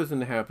 But he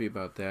wasn't happy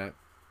about that,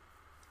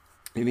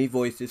 and he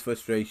voiced his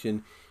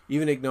frustration.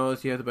 Even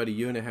acknowledged he has about a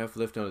year and a half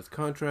left on his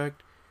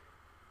contract,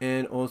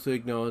 and also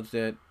acknowledged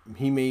that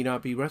he may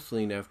not be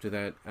wrestling after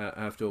that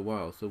after a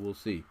while. So we'll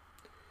see.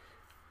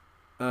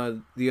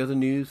 the other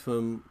news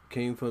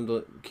came from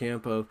the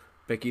camp of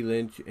Becky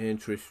Lynch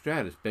and Trish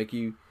Stratus.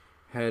 Becky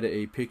had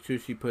a picture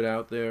she put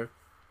out there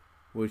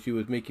where she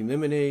was making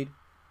lemonade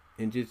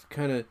and just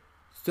kind of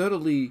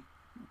subtly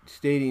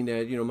stating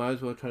that, might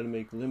as well try to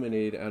make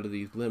lemonade out of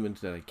these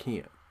lemons that I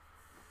can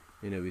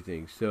and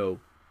everything.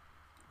 So,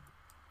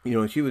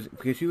 because she was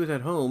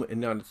at home and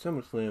not at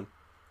SummerSlam,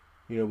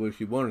 where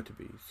she wanted to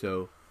be.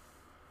 So,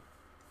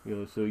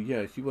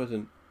 she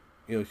wasn't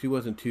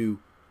too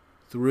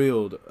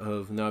thrilled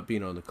of not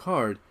being on the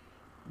card,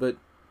 but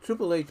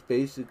Triple H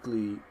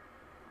basically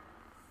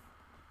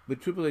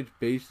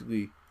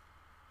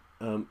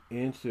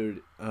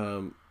answered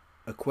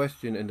a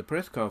question in the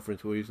press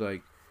conference where he's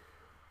like,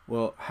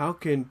 well, how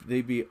can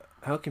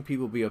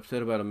people be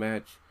upset about a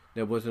match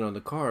that wasn't on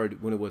the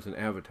card when it wasn't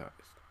advertised?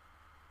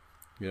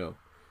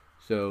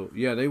 So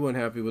yeah, they weren't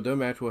happy. But their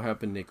match will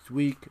happen next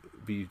week,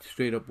 be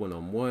straight up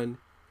 1-on-1,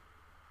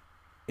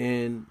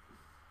 and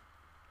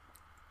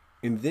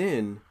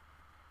then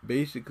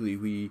basically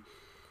we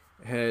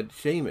had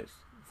Sheamus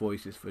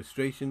voice his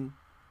frustration.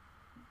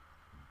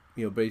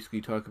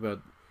 Basically talk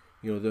about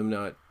them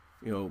not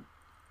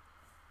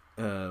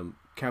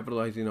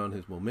capitalizing on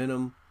his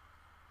momentum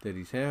that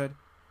he's had,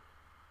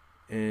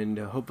 and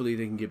hopefully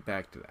they can get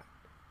back to that.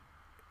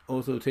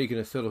 Also taking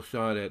a subtle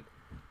shot at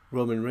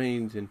Roman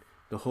Reigns and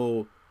the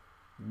whole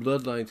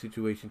bloodline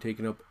situation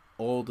taking up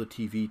all the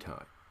TV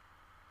time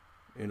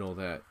and all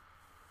that.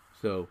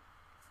 So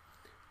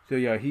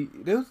yeah,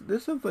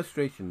 there's some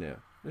frustration there.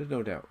 There's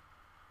no doubt.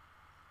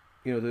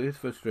 There is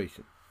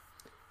frustration.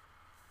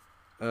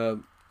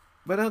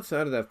 But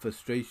outside of that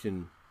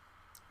frustration,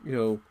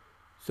 so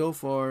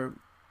far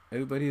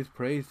everybody has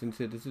praised and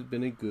said this has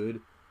been a good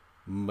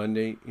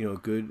Monday,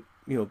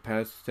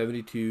 past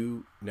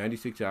 72,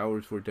 96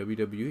 hours for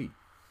WWE.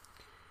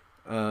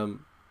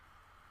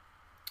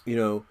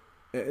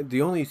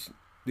 The only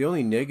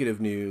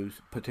negative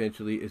news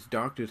potentially is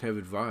doctors have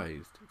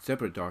advised,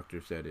 separate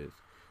doctors that is,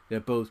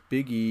 that both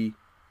Big E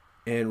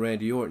and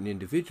Randy Orton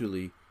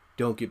individually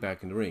don't get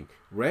back in the ring.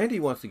 Randy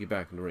wants to get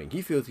back in the ring.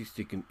 He feels he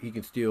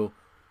can still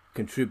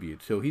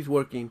contribute, so he's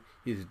working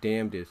his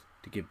damnedest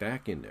to get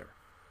back in there.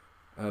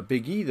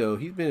 Big E though,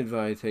 he's been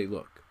advised, hey,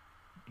 look,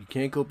 you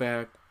can't go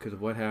back because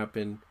of what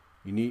happened.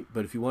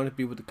 But if you want to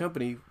be with the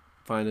company,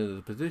 find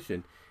another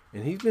position.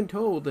 And he's been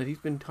told that he's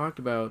been talked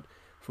about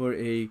for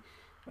a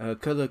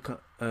color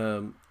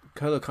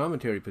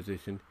commentary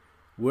position.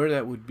 Where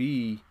that would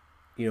be,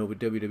 with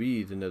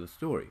WWE is another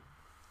story.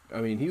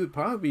 I mean, he would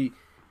probably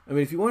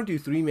if you want to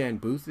do 3-man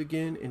booths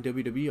again in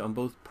WWE on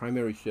both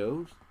primary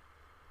shows,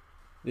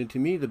 then to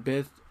me the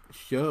best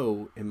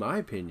show in my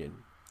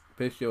opinion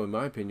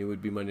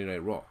would be Monday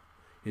Night Raw.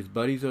 His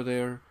buddies are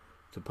there,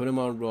 so put him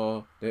on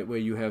Raw. That way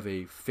you have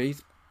a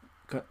face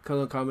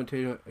color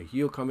commentator, a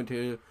heel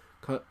color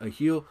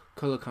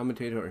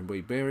commentator and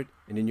Wade Barrett,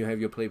 and then you have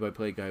your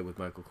play-by-play guy with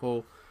Michael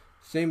Cole.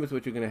 Same as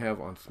what you're going to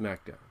have on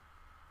SmackDown,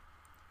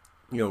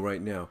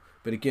 right now.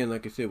 But again,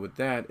 like I said, with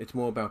that, it's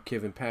more about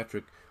Kevin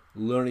Patrick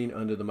learning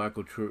under the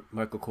Michael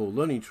Cole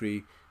learning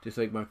tree, just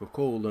like Michael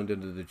Cole learned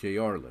under the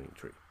JR learning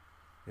tree,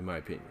 in my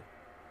opinion.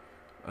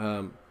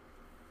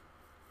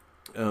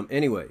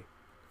 Anyway,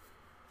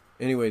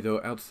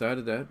 though, outside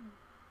of that,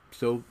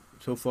 so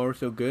far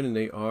so good, and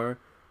they are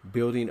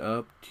building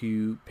up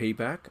to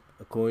Payback.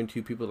 According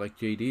to people like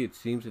JD, it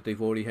seems that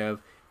they've already have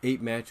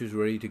 8 matches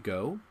ready to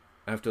go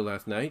after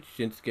last night.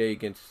 Shinsuke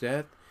against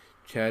Seth,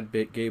 Chad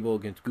Gable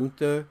against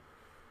Gunther,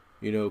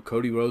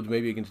 Cody Rhodes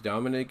maybe against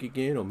Dominic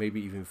again, or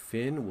maybe even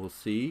Finn, we'll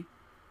see,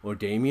 or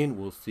Damian,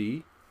 we'll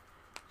see.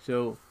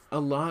 So a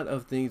lot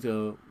of things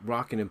are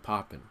rocking and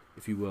popping,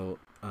 if you will,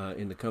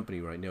 in the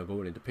company right now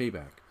going into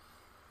Payback.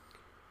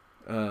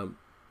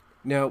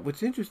 Now,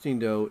 what's interesting,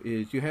 though,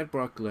 is you had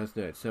Brock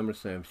Lesnar at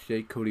SummerSlam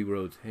shake Cody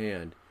Rhodes'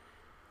 hand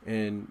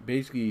and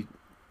basically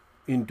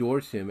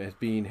endorse him as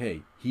being,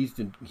 hey, he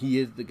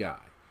is the guy.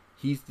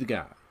 He's the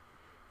guy,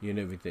 and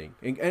everything.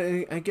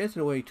 And I guess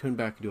in a way he turned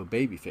back into a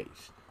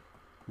babyface,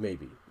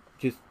 maybe.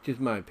 Just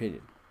my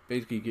opinion.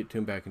 Basically get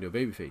turned back into a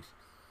babyface.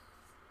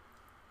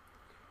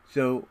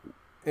 So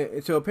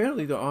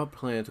apparently there are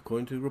plans,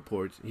 according to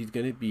reports, he's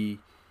going to be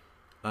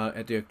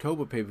at the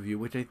October pay-per-view,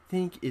 which I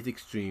think is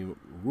Extreme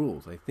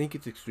Rules. I think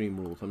it's Extreme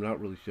Rules. I'm not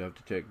really sure. I have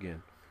to check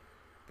again.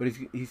 But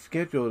he's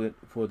scheduled it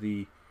for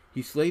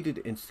he's slated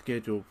and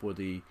scheduled for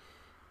the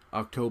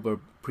October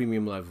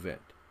Premium Live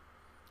event.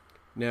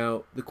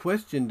 Now, the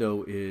question,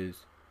 though,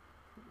 is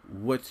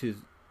what's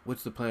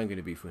the plan going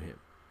to be for him?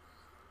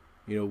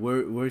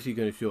 Where is he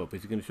going to show up?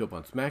 Is he going to show up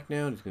on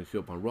SmackDown? Is he going to show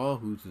up on Raw?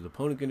 Who's his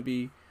opponent going to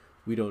be?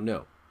 We don't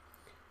know.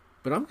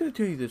 But I'm going to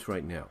tell you this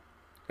right now.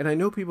 And I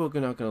know people are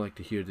not going to like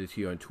to hear this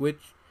here on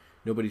Twitch.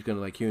 Nobody's going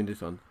to like hearing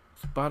this on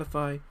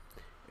Spotify.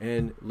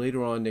 And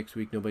later on next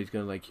week, nobody's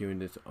going to like hearing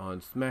this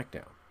on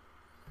SmackDown.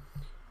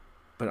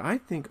 But I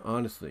think,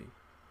 honestly,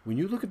 when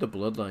you look at the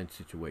Bloodline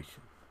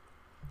situation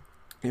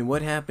and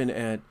what happened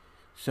at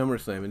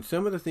SummerSlam, and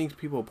some of the things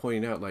people are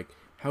pointing out, like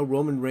how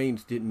Roman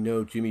Reigns didn't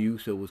know Jimmy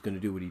Uso was going to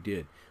do what he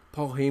did.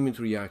 Paul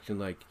Heyman's reaction,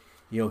 like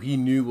he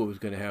knew what was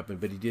going to happen,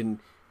 but he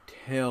didn't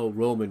tell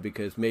Roman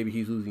because maybe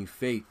he's losing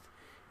faith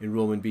in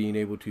Roman being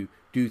able to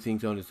do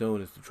things on his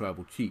own as the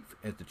tribal chief,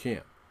 as the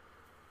champ.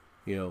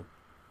 Here's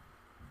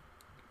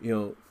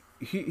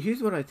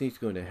what I think is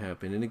going to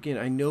happen. And again,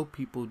 I know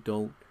people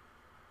don't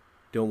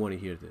want to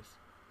hear this,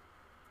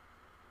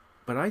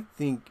 but I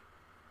think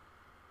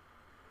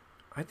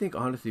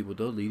honestly, what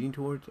they're leading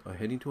towards, or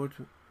heading towards,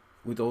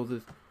 with all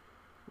this,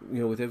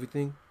 with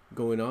everything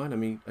going on. I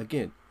mean,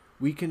 again,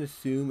 we can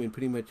assume and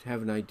pretty much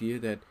have an idea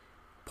that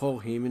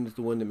Paul Heyman is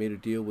the one that made a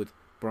deal with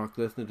Brock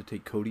Lesnar to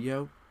take Cody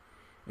out.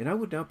 And I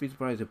would not be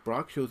surprised if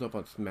Brock shows up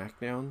on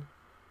SmackDown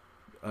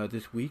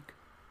this week,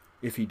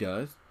 if he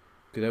does,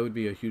 because that would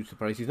be a huge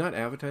surprise. He's not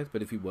advertised,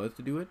 but if he was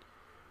to do it,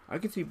 I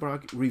could see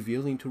Brock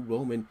revealing to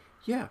Roman,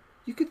 yeah,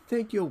 you could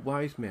thank your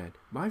wise man,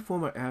 my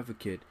former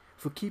advocate,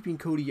 for keeping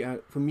Cody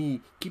out of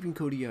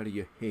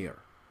your hair,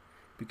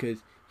 because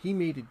he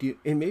made a deal.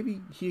 And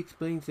maybe he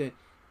explains that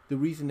the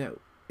reason that,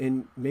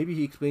 and maybe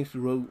he explains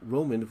to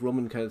Roman, if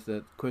Roman has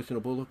that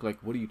questionable look like,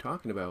 what are you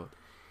talking about?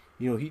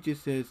 He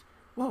just says,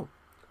 well,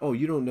 oh,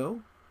 you don't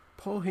know?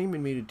 Paul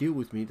Heyman made a deal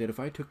with me that if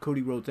I took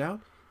Cody Rhodes out,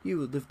 he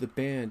would lift the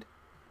ban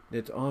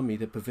that's on me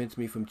that prevents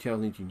me from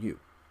challenging you.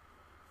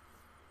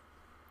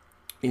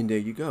 And there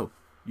you go.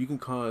 You can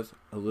cause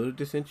a little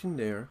dissension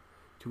there,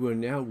 to where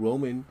now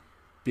Roman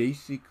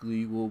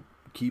basically will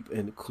keep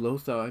a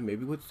close eye,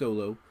 maybe with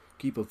Solo,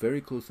 keep a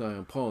very close eye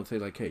on Paul and say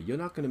like, hey, you're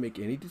not going to make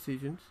any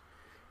decisions.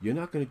 You're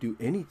not going to do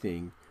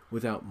anything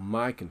without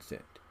my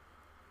consent.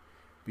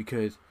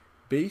 Because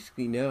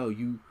basically now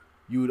you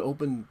would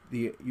open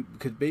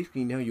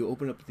you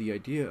open up the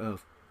idea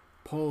of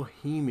Paul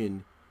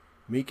Heyman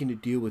making a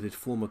deal with his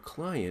former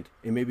client,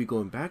 and maybe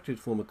going back to his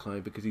former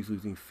client because he's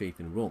losing faith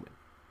in Roman.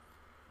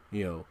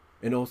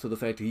 And also the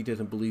fact that he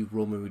doesn't believe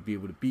Roman would be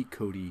able to beat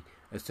Cody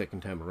a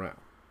second time around.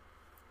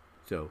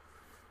 So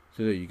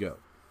there you go.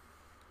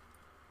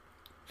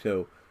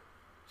 So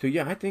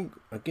yeah, I think,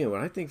 again,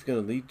 what I think is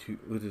going to lead to,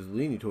 what is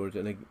leaning towards,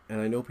 and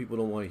I know people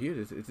don't want to hear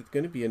this, is it's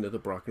going to be another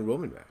Brock and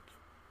Roman match.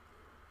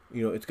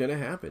 It's going to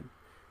happen.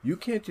 You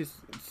can't just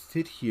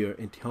sit here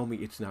and tell me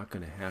it's not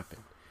going to happen,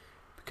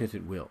 because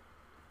it will.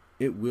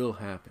 It will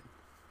happen.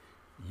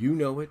 You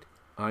know it.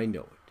 I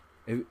know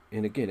it.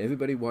 And again,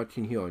 everybody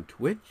watching here on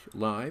Twitch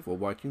live, or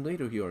watching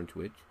later here on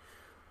Twitch,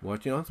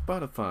 watching on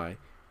Spotify,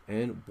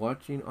 and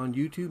watching on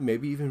YouTube,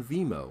 maybe even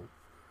Vimeo,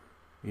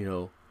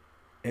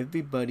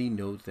 everybody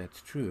knows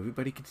that's true.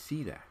 Everybody can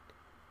see that.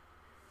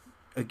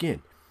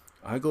 Again,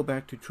 I go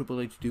back to Triple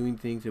H doing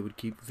things that would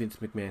keep Vince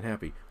McMahon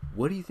happy.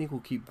 What do you think will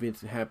keep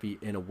Vince happy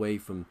and away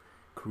from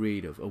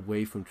creative,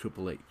 away from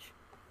Triple H,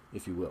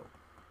 if you will?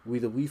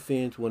 Whether we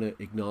fans want to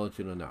acknowledge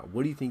it or not.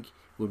 What do you think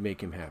would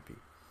make him happy?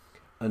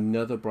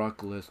 Another Brock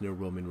Lesnar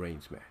Roman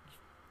Reigns match.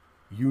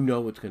 You know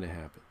what's going to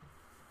happen.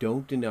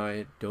 Don't deny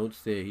it. Don't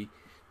sit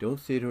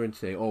here and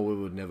say, oh, it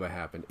would never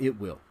happen. It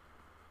will.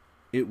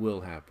 It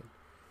will happen.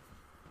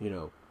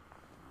 And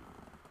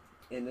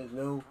there's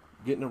no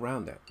getting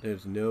around that.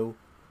 There's no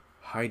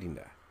hiding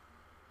that.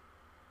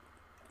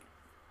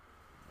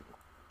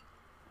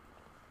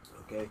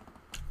 Okay?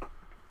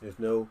 There's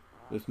no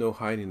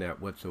hiding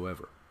that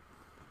whatsoever.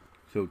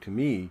 So to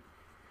me,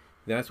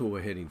 that's what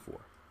we're heading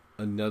for.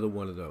 Another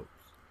one of those.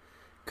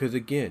 Because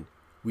again,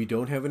 we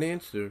don't have an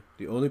answer.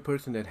 The only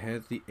person that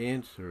has the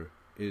answer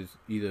is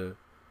either,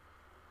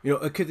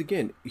 because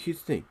again, here's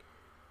the thing.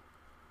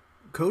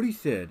 Cody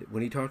said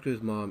when he talked to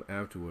his mom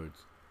afterwards,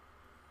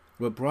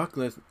 and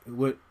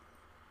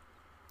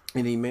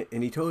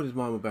he told his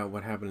mom about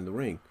what happened in the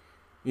ring,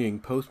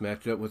 post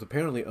match, that was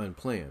apparently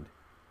unplanned,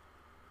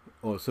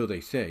 or so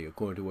they say,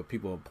 according to what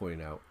people are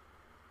pointing out.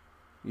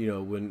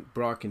 When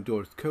Brock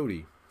endorsed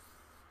Cody,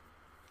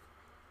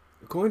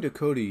 according to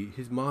Cody,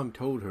 his mom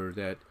told her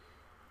that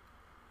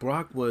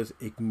Brock was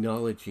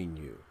acknowledging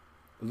you,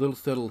 a little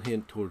subtle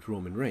hint towards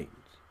Roman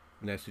Reigns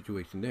in that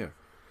situation there.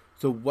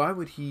 So why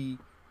would she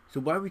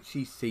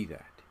say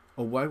that?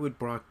 Or why would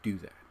Brock do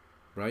that?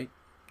 Right?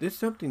 There's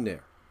something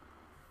there.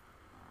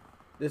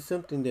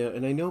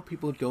 And I know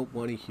people don't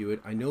want to hear it.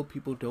 I know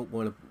people don't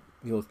want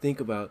to, think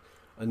about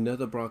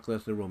another Brock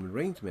Lesnar Roman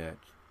Reigns match.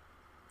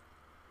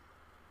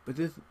 But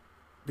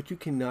you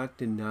cannot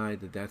deny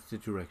that that's the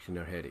direction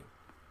they're heading,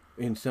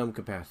 in some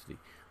capacity.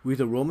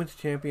 Whether Roman's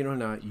champion or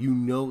not,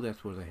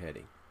 that's where they're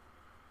heading.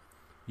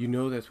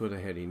 That's where they're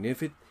heading.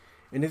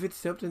 And if it's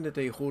something that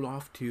they hold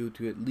off to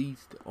at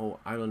least,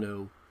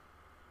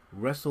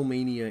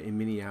 WrestleMania in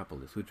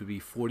Minneapolis, which would be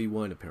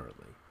 41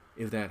 apparently,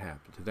 if that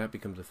happens, if that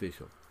becomes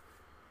official,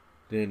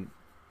 then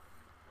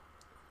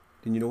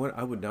you know what?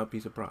 I would not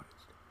be surprised.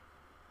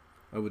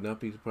 I would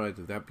not be surprised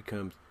if that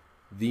becomes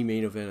the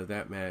main event of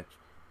that match,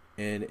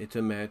 and it's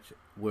a match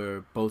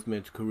where both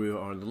men's career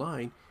are on the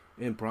line,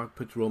 and Brock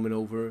puts Roman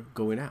over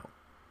going out.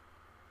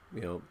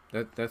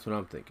 That's what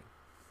I'm thinking.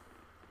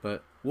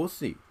 But we'll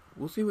see.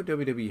 We'll see what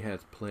WWE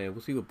has planned.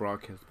 We'll see what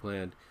Brock has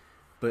planned.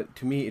 But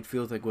to me, it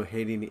feels like we're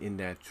heading in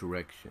that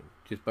direction,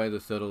 just by the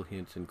subtle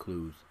hints and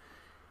clues,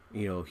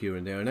 here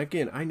and there. And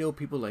again, I know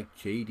people like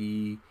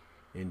JD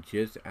and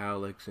Just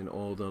Alex and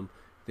all of them,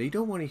 They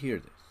don't want to hear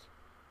this.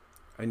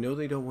 I know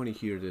they don't want to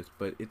hear this,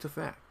 but it's a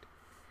fact.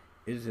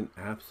 It is an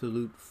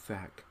absolute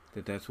fact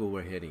that that's where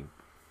we're heading.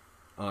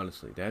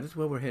 Honestly, that is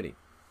where we're heading.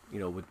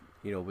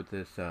 With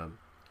this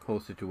whole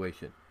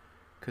situation.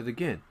 Because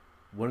again,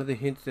 one of the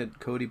hints that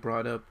Cody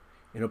brought up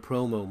in a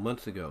promo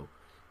months ago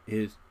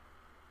is,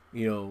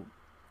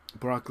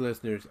 Brock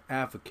Lesnar's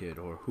advocate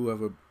or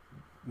whoever,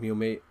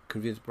 may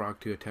convince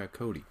Brock to attack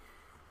Cody.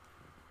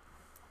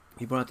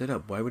 He brought that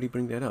up. Why would he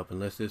bring that up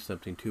unless there's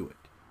something to it?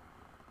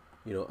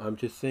 I'm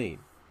just saying,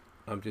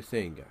 guys. I'm just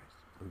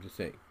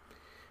saying.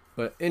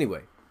 But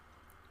anyway,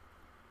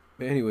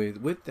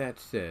 with that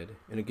said,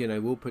 and again, I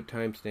will put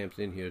timestamps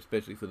in here,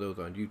 especially for those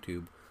on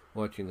YouTube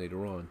watching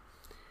later on.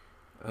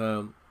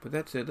 But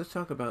that said, let's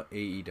talk about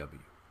AEW.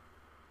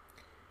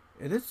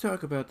 And let's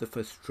talk about the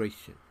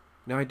frustration.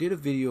 Now, I did a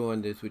video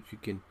on this, which you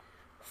can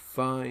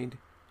find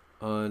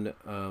on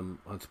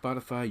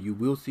Spotify. You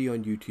will see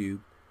on YouTube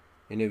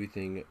and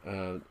everything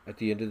at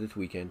the end of this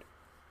weekend,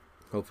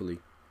 hopefully.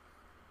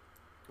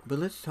 But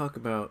let's talk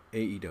about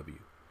AEW.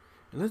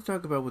 And let's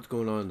talk about what's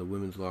going on in the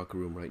women's locker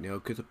room right now,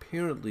 because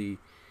apparently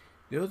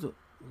there's a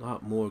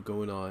lot more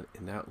going on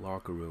in that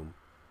locker room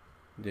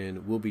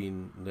than we're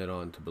being led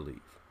on to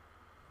believe.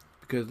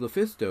 Because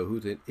LuFisto,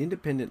 who's an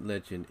independent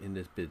legend in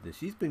this business,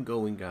 she's been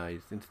going,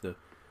 guys,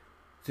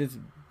 since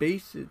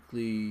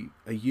basically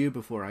a year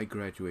before I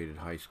graduated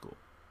high school.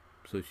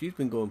 So she's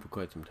been going for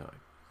quite some time.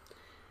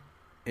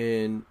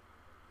 And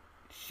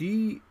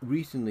she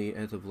recently,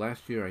 as of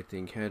last year, I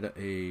think, had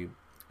a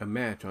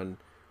match on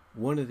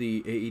one of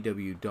the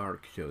AEW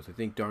Dark shows. I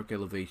think Dark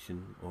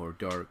Elevation or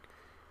Dark.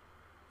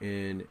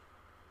 And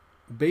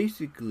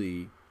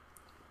basically,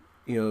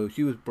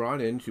 she was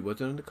brought in. She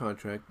wasn't under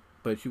contract,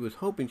 but she was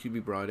hoping she'd be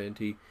brought in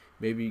to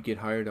maybe get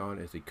hired on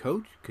as a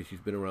coach because she's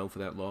been around for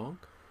that long.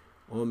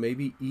 Or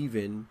maybe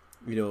even,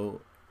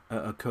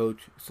 a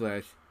coach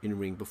 /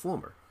 in-ring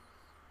performer.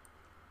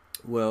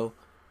 Well,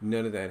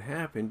 none of that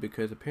happened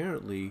because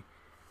apparently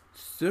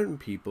certain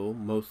people,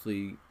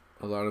 mostly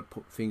a lot of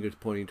fingers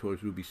pointing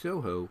towards Ruby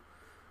Soho,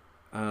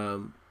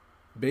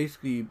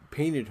 basically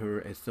painted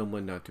her as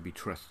someone not to be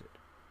trusted.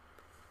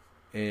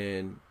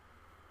 And,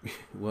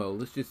 well,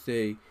 let's just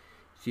say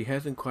she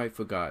hasn't quite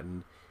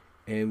forgotten.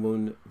 And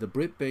when the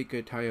Britt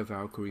Baker Taya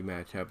Valkyrie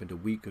match happened a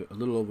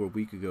little over a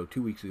week ago,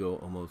 2 weeks ago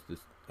almost,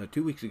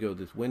 2 weeks ago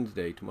this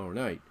Wednesday, tomorrow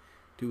night,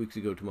 and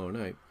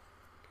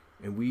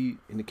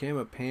the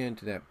camera panned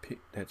to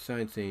that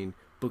sign saying,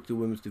 book the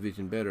women's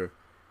division better,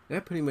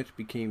 that pretty much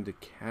became the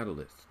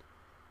catalyst,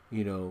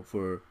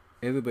 for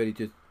everybody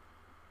just,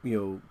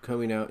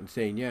 coming out and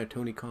saying, yeah,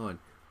 Tony Khan,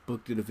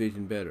 book the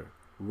division better.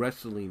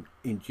 Wrestling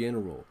in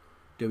general,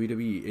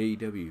 WWE,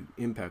 AEW,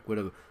 Impact,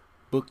 whatever,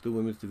 book the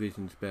women's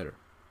divisions better.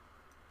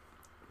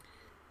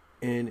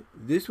 And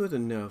this was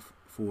enough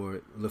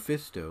for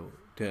LuFisto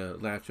to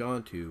latch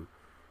on to,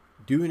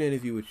 do an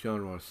interview with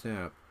Sean Ross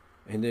Sapp,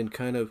 and then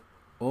kind of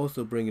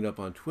also bring it up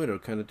on Twitter,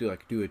 kind of do a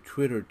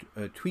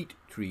tweet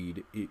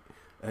tree,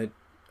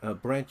 a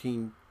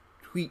branching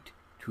tweet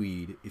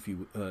tweed, if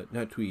you,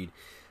 not tweed,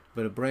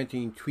 but a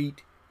branching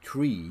tweet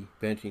tree,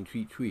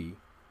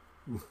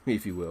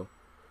 if you will.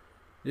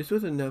 This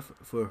was enough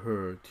for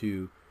her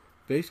to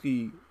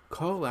basically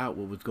call out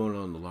what was going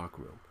on in the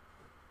locker room.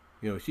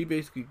 She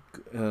basically,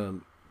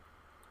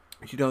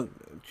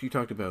 she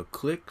talked about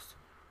cliques,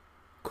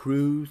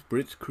 crews,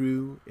 Brit's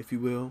crew, if you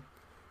will,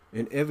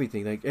 and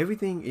everything. Like,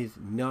 everything is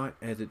not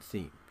as it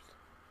seems,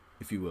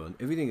 if you will. And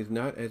everything is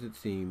not as it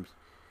seems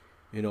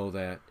and all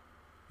that.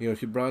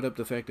 She brought up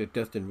the fact that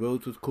Dustin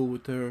Rhodes was cool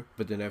with her,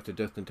 but then after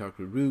Dustin talked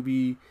with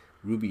Ruby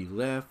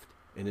left,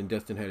 and then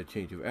Dustin had a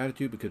change of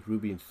attitude because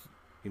Ruby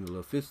and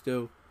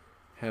LuFisto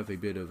have a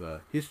bit of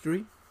a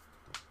history.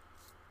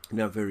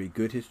 Not very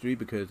good history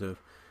because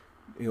of,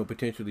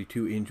 potentially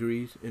 2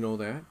 injuries and all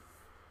that.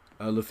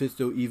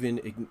 LuFisto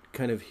even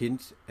kind of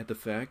hints at the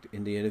fact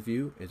in the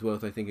interview, as well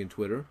as I think in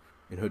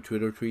her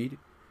Twitter tree,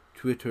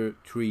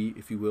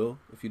 if you will,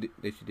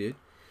 that she did.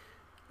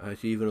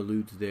 She even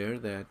alludes there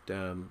that,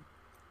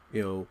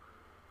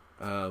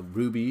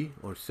 Ruby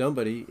or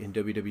somebody in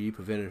WWE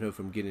prevented her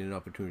from getting an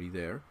opportunity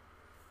there.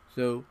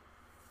 So,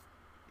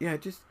 yeah,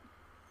 it just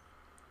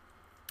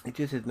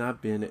has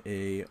not been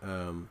a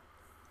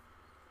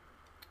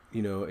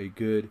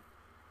good,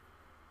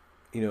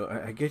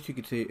 I guess you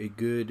could say a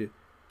good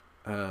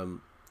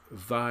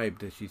vibe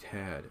that she's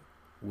had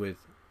with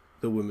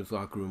the women's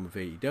locker room of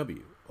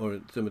AEW,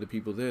 or some of the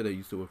people there that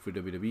used to work for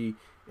WWE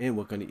and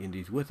work on the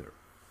indies with her.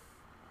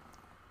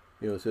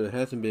 So it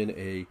hasn't been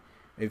a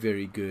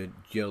very good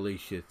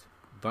gelacious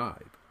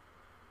vibe.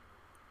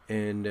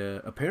 And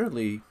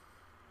apparently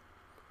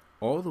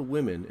all the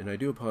women, and I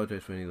do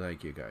apologize for any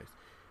lag here, guys,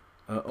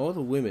 all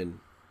the women,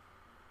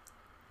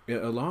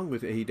 along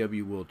with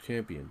AEW World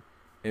Champion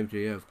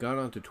MJF, got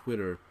onto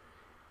Twitter,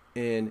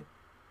 and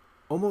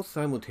almost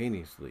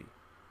simultaneously,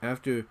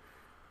 after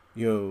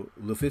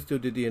LuFisto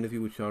did the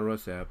interview with Sean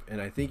Ross Sapp,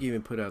 and I think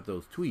even put out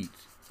those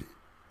tweets,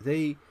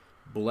 they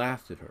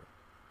blasted her.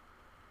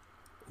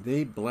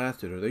 They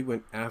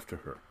went after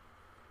her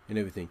and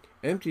everything.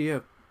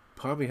 MJF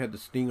probably had the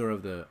stinger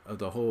of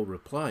the whole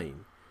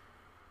replying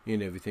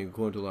and everything,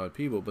 according to a lot of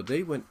people. But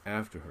they went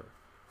after her,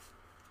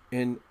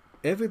 and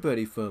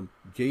everybody from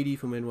JD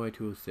from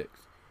NY206,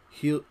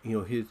 his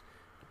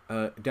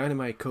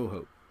Dynamite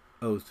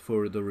co-host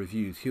for the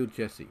reviews, Hill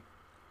Jesse,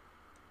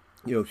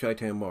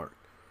 Shaitan Mark,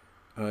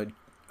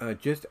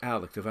 just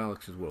Alex of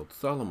Alex's World,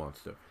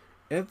 Solomonster,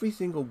 every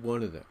single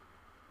one of them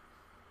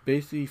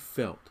basically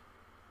felt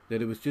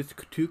that it was just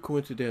too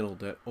coincidental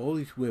that all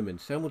these women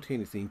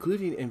simultaneously,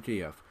 including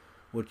MJF,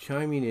 were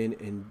chiming in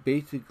and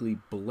basically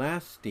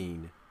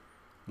blasting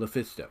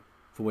LuFisto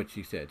for what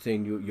she said,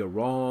 saying you're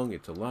wrong,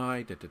 it's a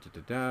lie, da da da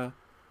da da,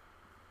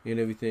 and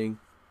everything.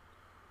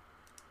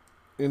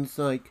 And it's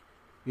like,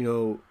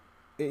 and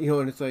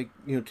it's like,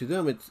 to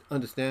them it's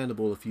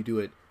understandable if you do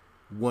it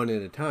one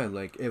at a time,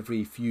 like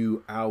every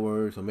few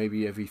hours, or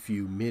maybe every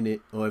few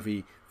minutes, or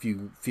every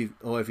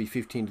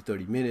 15 to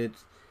 30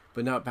 minutes,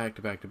 but not back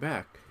to back to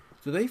back.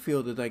 So they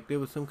feel that like there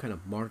was some kind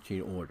of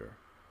marching order,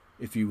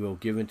 if you will,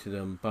 given to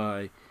them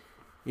by,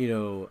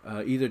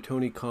 either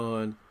Tony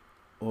Khan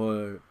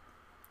or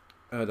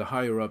the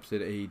higher ups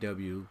at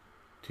AEW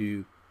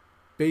to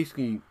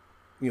basically,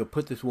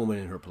 put this woman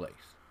in her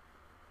place.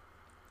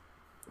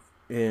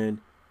 And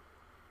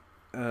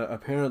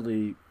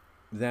apparently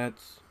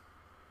that's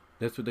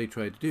what they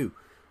tried to do.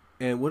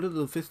 And what did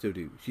LuFisto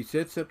do? She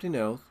said something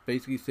else,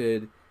 basically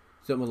said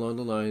something along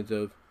the lines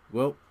of,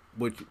 well,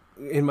 which,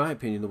 in my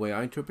opinion, the way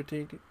I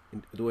interpreted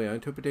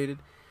it,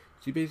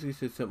 she basically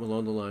said something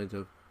along the lines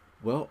of,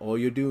 well, all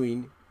you're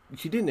doing,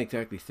 she didn't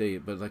exactly say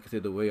it, but like I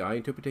said, the way I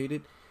interpreted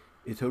it,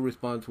 is her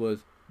response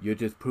was, you're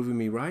just proving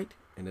me right,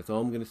 and that's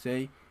all I'm going to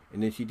say,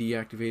 and then she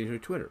deactivated her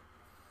Twitter.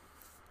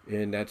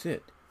 And that's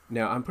it.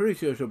 Now, I'm pretty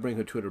sure she'll bring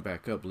her Twitter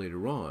back up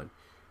later on,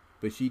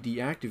 but she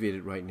deactivated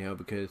it right now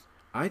because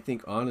I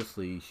think,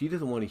 honestly, she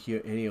doesn't want to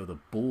hear any of the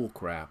bull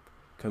crap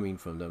coming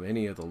from them,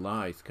 any of the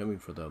lies coming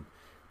from them,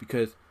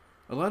 because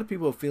a lot of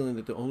people are feeling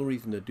that the only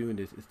reason they're doing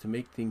this is to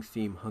make things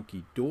seem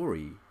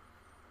hunky-dory,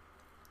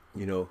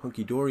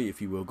 hunky-dory,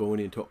 if you will, going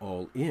into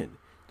All In,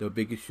 the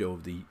biggest show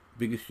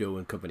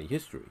in company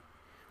history,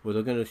 where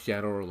they're going to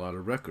shatter a lot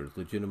of records,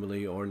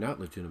 legitimately or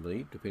not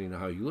legitimately, depending on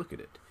how you look at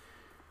it.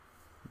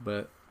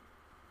 But,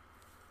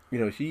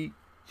 she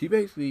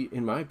basically,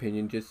 in my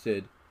opinion, just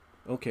said,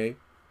 okay,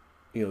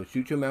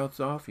 shoot your mouths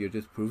off, you're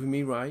just proving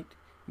me right,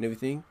 and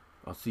everything,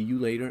 I'll see you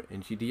later,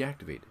 and she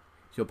deactivated.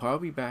 She'll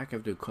probably be back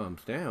after it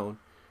calms down,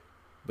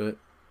 but,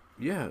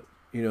 yeah,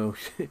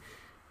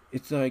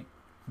 it's like,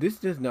 this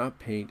does not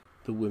paint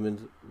the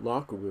women's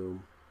locker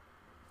room,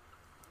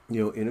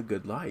 in a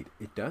good light.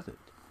 It doesn't.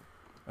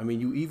 I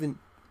mean,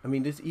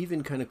 this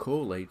even kind of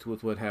correlates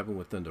with what happened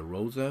with Thunder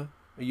Rosa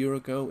a year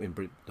ago, and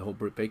the whole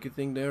Britt Baker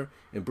thing there,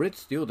 and Britt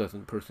still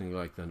doesn't personally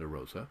like Thunder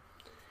Rosa.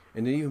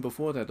 And then even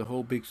before that, the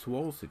whole Big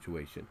Swole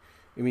situation.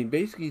 I mean,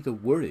 basically the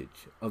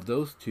wordage of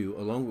those two,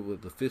 along with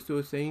what LuFisto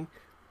is saying,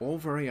 all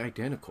very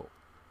identical.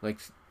 Like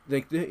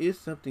there is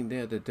something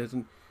there that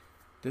doesn't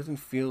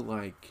feel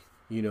like,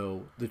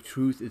 the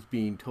truth is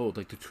being told.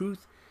 Like the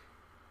truth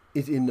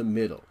is in the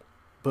middle,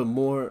 but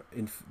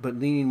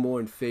leaning more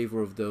in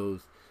favor of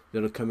those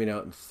that are coming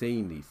out and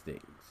saying these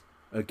things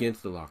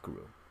against the locker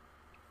room.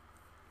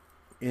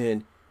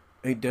 And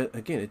it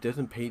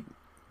doesn't paint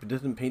the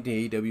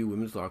AEW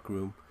women's locker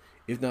room,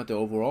 if not the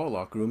overall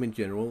locker room in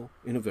general,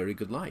 in a very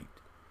good light.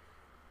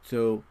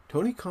 So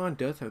Tony Khan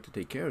does have to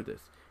take care of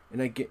this,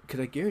 and because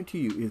I guarantee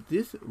you, if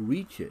this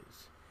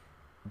reaches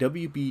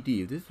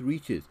WBD, if this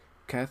reaches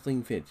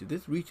Kathleen Finch, if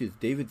this reaches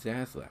David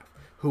Zaslav,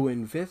 who are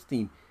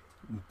investing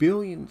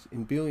billions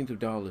and billions of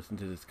dollars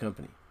into this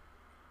company,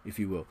 if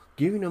you will,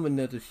 giving them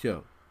another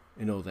show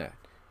and all that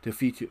to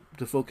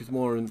focus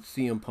more on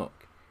CM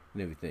Punk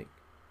and everything,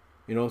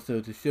 and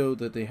also to show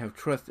that they have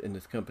trust in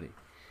this company.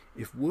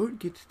 If word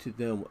gets to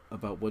them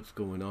about what's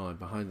going on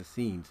behind the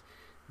scenes,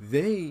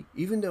 they,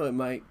 even though it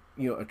might,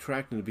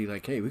 attract them to be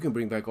like, hey, we can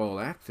bring back All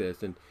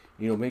Access and,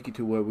 make it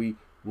to where we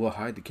will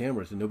hide the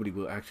cameras and nobody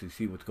will actually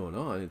see what's going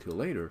on until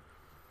later.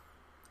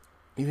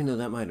 Even though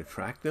that might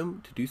attract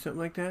them to do something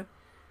like that,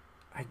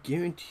 I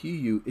guarantee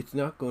you it's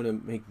not going to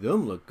make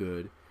them look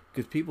good,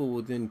 because people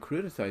will then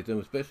criticize them,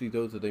 especially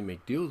those that they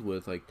make deals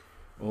with, like,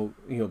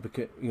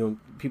 because,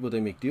 people they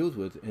make deals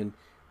with, and,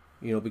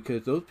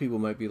 because those people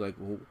might be like,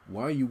 well,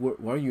 why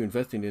are you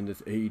investing in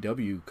this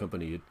AEW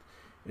company?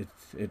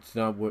 It's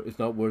not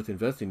worth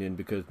investing in,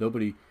 because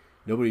nobody's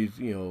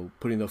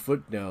putting their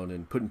foot down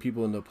and putting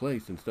people in their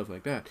place and stuff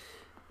like that.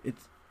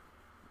 It's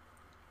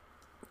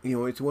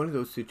one of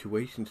those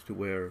situations to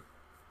where,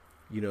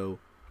 you don't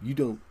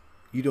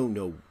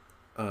know.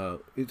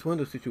 It's one of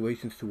those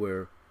situations to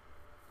where,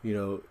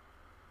 you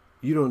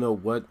don't know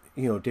what,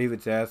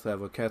 David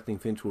Zaslav or Kathleen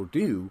Finch will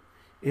do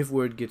if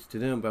word gets to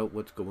them about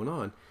what's going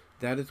on.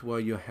 That is why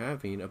you're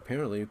having,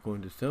 apparently,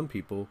 according to some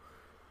people,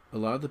 a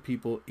lot of the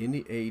people in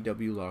the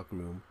AEW locker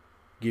room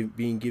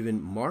being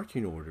given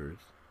marching orders,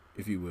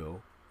 if you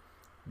will,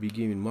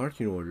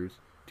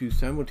 to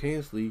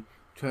simultaneously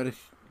try to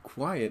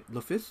quiet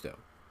LuFisto.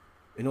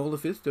 And all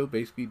LuFisto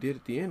basically did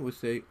at the end was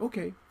say,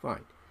 okay,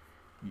 fine.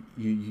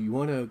 You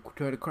want to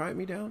try to quiet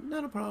me down?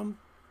 Not a problem.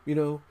 You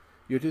know,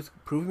 you're just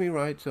proving me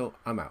right, so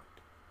I'm out.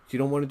 She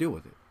don't want to deal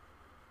with it.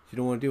 She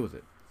don't want to deal with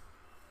it.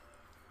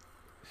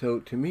 So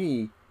to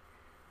me,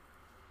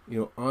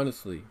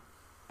 honestly,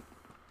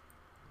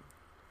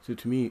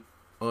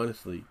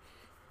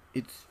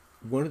 it's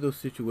one of those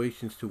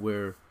situations to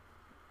where,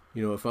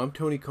 if I'm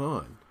Tony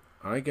Khan,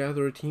 I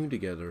gather a team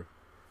together,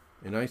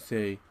 and I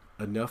say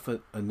enough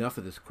of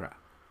this crap.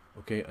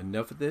 Okay,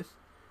 enough of this.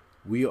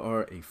 We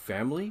are a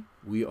family.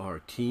 We are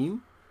a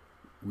team.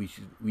 We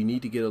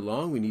need to get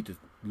along. We need to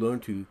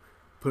learn to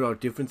put our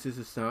differences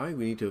aside.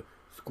 We need to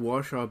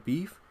squash our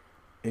beef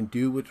and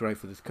do what's right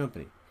for this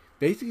company.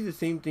 Basically the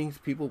same things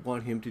people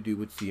want him to do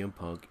with CM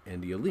Punk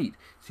and the Elite,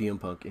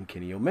 CM Punk and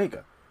Kenny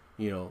Omega,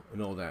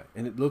 and all that.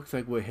 And it looks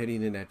like we're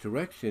heading in that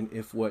direction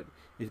if what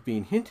is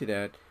being hinted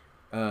at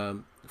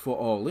for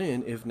All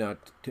In, if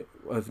not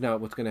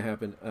what's going to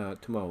happen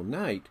tomorrow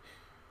night.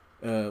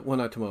 Well,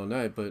 not tomorrow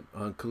night, but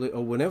on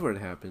or whenever it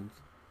happens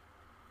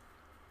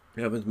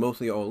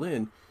mostly All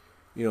In,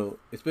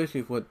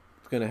 especially if what's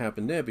going to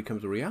happen there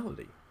becomes a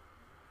reality.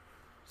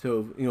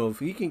 So, if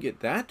he can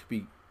get that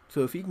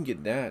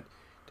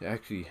to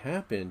actually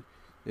happen,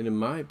 then in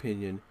my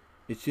opinion,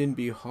 it shouldn't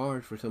be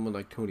hard for someone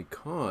like Tony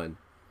Khan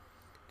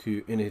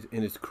to, and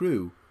his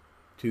crew,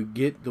 to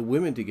get the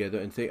women together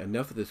and say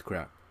enough of this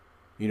crap.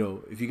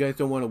 If you guys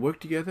don't want to work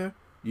together,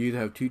 you either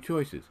have two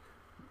choices.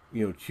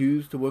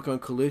 Choose to work on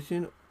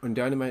Collision and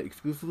Dynamite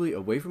exclusively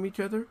away from each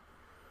other,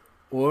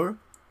 or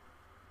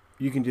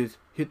you can just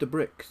hit the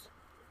bricks,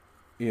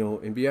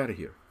 and be out of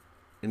here.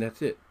 And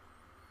that's it.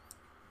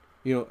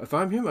 If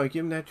I'm him, I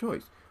give him that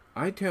choice.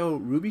 I tell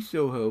Ruby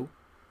Soho,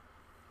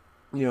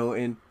 for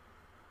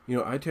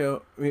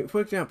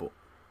example,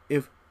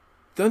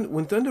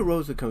 when Thunder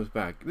Rosa comes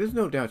back, there's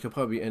no doubt she'll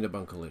probably end up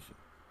on Collision.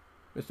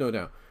 There's no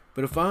doubt.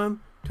 But if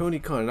I'm Tony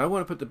Khan and I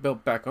want to put the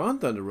belt back on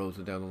Thunder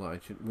Rosa down the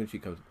line when she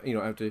comes,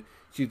 after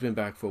she's been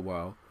back for a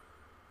while,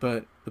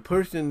 but the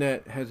person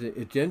that has an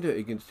agenda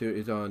against her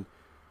is on,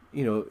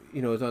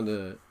 is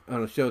on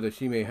a show that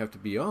she may have to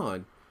be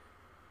on,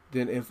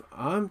 then if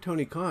I'm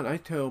Tony Khan, I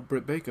tell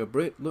Britt Baker,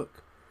 Britt,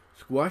 look,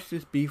 squash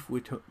this beef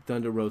with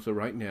Thunder Rosa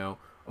right now,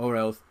 or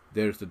else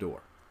there's the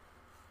door.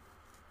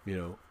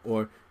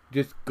 Or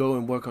just go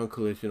and work on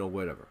Collision or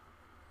whatever.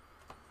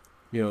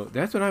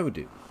 That's what I would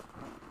do.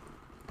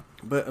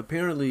 But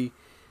apparently,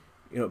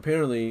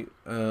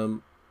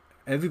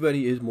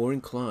 everybody is more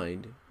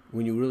inclined,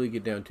 when you really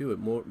get down to it,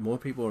 more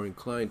people are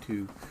inclined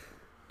to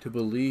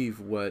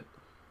believe what,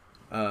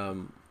 they're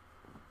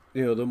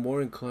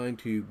more inclined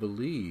to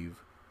believe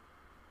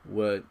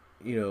what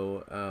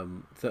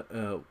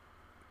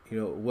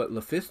what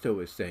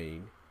LuFisto is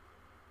saying,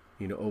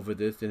 over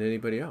this than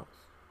anybody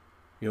else.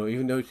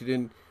 Even though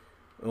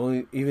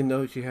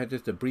she had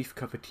just a brief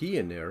cup of tea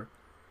in there,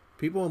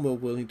 people are more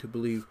willing to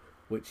believe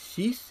what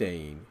she's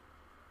saying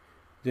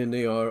than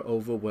they are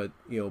over what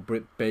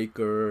Britt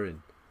Baker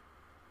and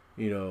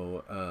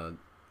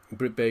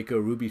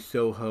Ruby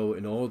Soho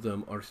and all of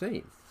them are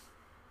saying.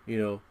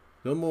 They're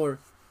more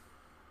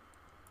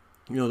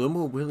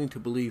willing to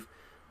believe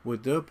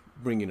what they're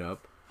bringing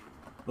up,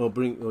 or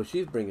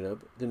she's bringing up,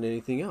 than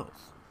anything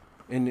else.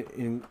 And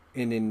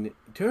in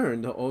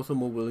turn, they're also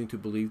more willing to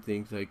believe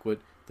things like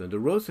what Thunder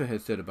Rosa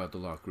has said about the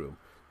locker room.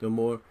 They're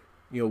more,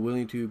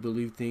 willing to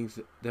believe things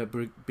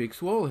that Big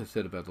Swole has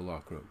said about the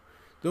locker room.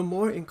 They're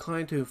more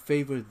inclined to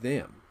favor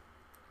them.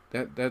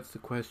 That's the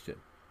question.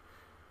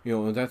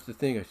 And that's the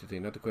thing, I should say,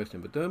 not the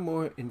question. But they're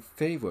more in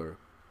favor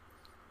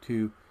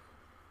to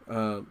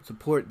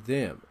support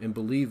them and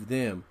believe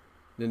them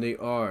than they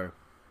are,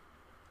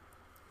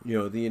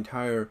 the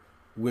entire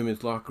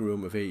women's locker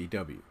room of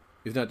AEW.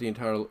 If not the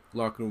entire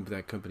locker room of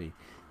that company,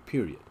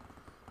 period.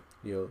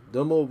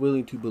 They're more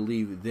willing to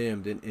believe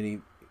them than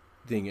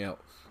anything else.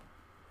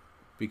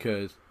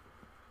 Because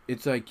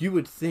it's like you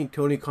would think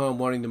Tony Khan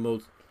wanting the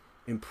most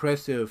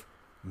impressive,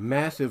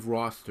 massive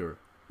roster,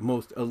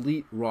 most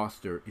elite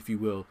roster, if you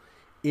will,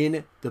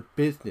 in the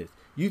business.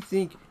 You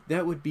think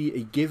that would be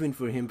a given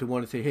for him to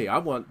want to say, hey, I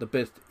want one of the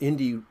best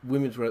indie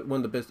women's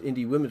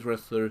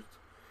wrestlers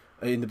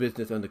in the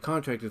business under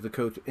contract as a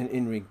coach and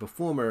in-ring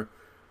performer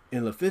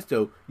in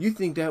LuFisto. You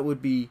think that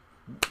would be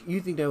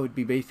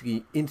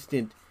basically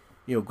instant,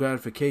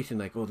 gratification,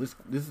 like, oh, this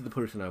is the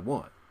person I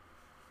want.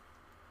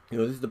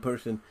 This is the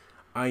person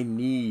I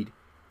need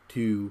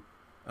to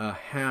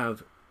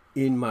have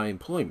in my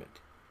employment.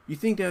 You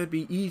think that would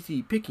be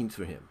easy pickings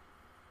for him.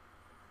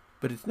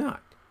 But it's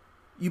not.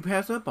 You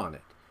pass up on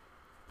it.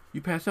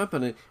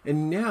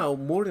 And now,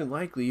 more than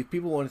likely, if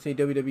people want to say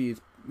WWE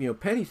is,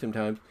 petty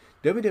sometimes,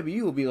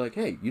 WWE will be like,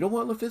 hey, you don't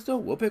want LuFisto?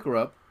 We'll pick her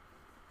up.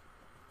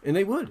 And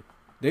they would.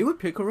 They would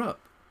pick her up.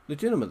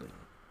 Legitimately.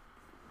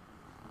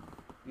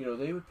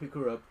 They would pick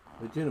her up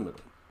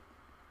legitimately.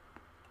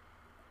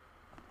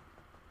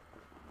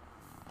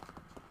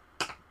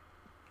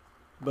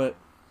 But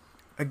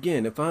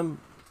again,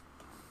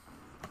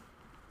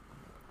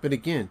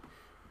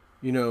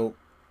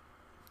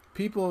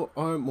 people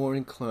are more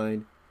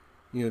inclined,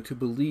 to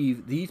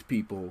believe these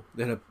people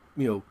that have,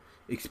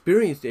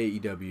 experienced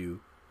AEW,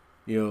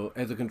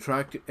 as a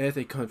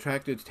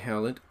contracted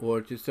talent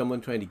or just someone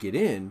trying to get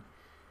in,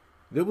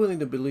 they're willing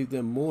to believe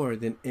them more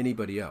than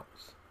anybody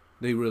else.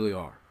 They really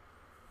are,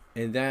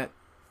 and that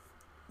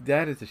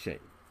is a shame.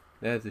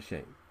 That is a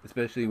shame,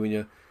 especially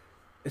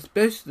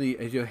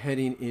as you're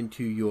heading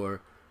into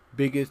your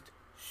biggest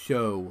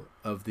show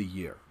of the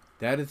year.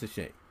 That is a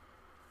shame.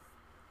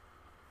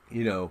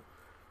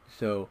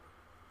 So,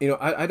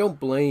 I don't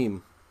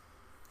blame,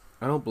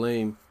 a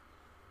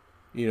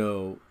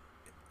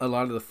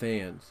lot of the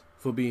fans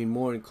for being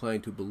more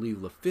inclined to believe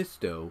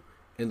LuFisto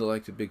and the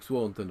likes of Big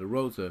Swole and Thunder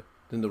Rosa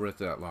than the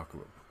rest of that locker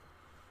room.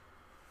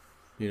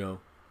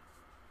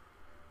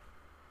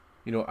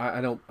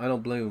 I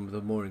don't blame them.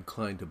 They're more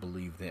inclined to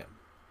believe them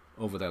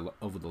over the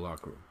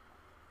locker room.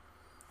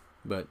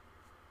 But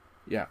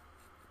yeah,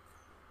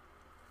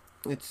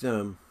 it's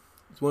one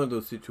of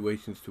those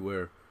situations to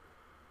where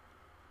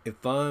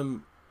if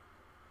I'm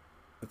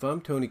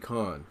Tony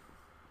Khan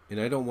and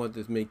I don't want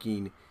this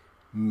making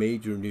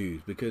major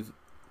news because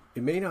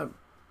it may not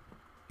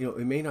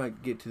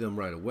get to them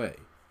right away,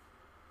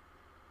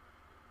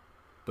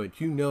 but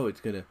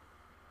it's gonna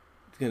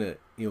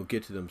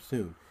get to them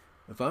soon.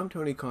 If I'm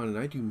Tony Khan and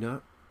I do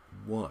not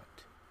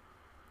want,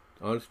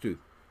 honest truth,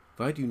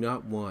 if I do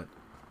not want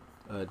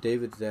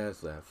David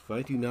Zaslav, if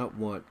I do not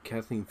want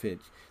Kathleen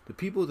Finch, the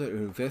people that are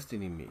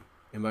investing in me,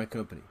 in my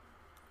company,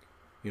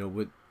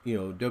 with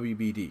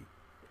WBD,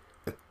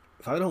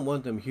 if I don't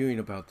want them hearing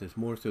about this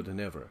more so than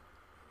ever,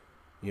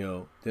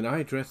 then I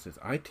address this.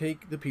 I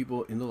take the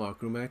people in the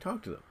locker room and I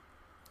talk to them.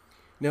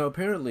 Now,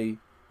 apparently,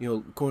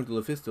 according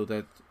to LuFisto,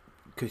 that's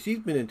because she's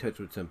been in touch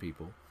with some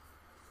people.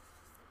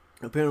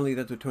 Apparently,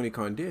 that's what Tony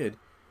Khan did,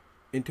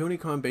 and Tony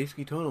Khan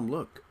basically told him,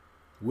 "Look,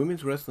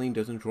 women's wrestling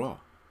doesn't draw.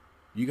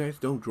 You guys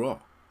don't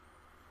draw."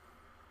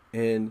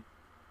 And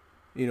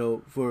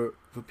for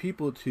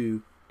people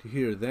to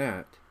hear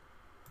that,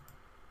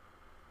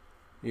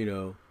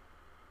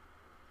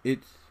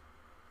 it's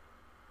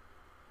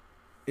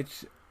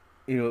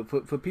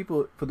for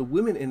people, for the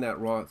women in that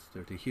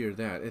roster to hear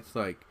that, it's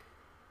like,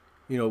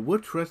 we're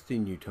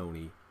trusting you,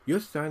 Tony. You're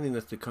signing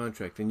us to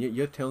contract, and yet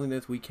you're telling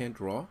us we can't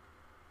draw.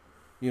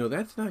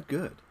 That's not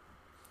good.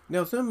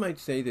 Now, some might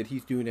say that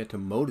he's doing that to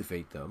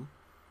motivate them,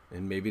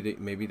 and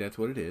maybe that's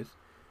what it is.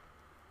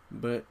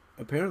 But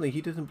apparently,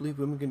 he doesn't believe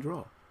women can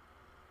draw.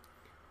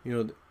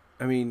 And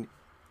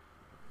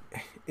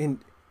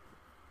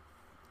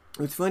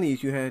what's funny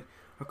is you had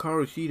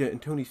Hikaru Shida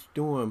and Toni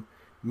Storm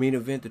main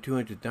event the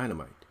 200th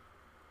Dynamite,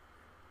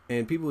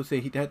 and people would say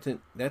that's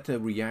a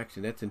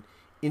reaction. That's an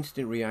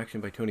instant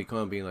reaction by Tony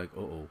Khan being like,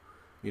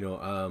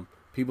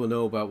 people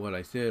know about what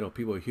I said, or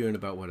people are hearing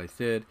about what I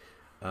said.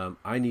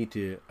 I need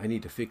to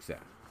fix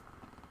that.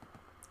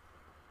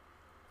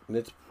 And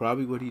that's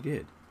probably what he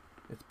did.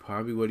 He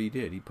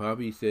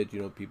probably said,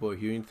 people are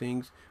hearing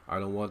things. I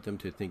don't want them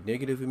to think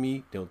negative of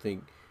me. I don't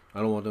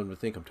want them to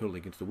think I'm totally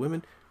against the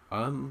women.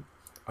 I'm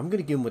going to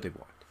give them what they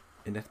want.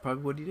 And that's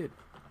probably what he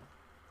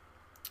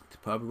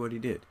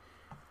did.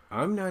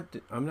 I'm not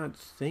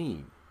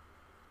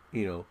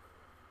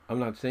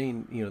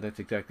saying, that's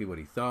exactly what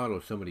he thought,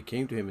 or somebody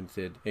came to him and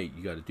said, "Hey,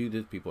 you got to do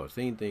this." People are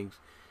saying things.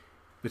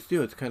 But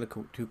still, it's kind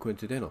of too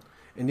coincidental.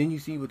 And then you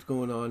see what's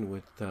going on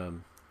with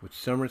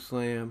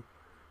SummerSlam.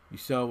 You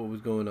saw what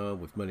was going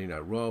on with Monday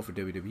Night Raw for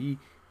WWE.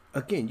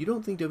 Again, you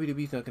don't think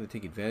WWE's not going to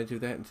take advantage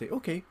of that and say,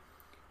 "Okay,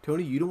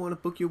 Tony, you don't want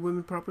to book your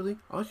women properly?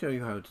 I'll show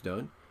you how it's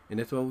done." And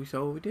that's why we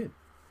saw what we did.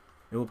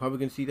 And we're probably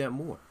going to see that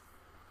more.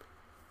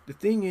 The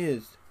thing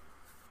is,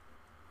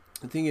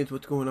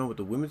 what's going on with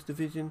the women's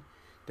division,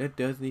 that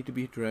does need to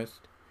be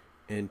addressed.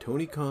 And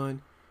Tony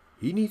Khan,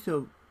 he needs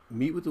to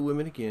meet with the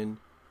women again,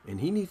 and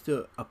he needs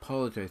to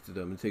apologize to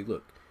them and say,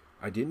 "Look,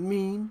 I didn't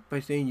mean by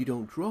saying you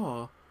don't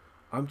draw.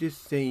 I'm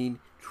just saying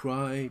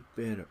try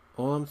better.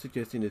 All I'm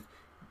suggesting is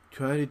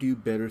try to do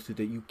better so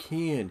that you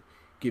can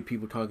get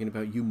people talking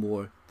about you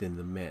more than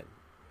the men."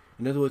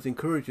 In other words,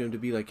 encourage them to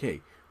be like,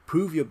 "Hey,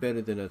 prove you're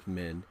better than us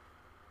men.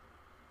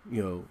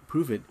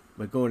 Prove it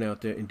by going out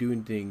there and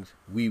doing things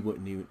we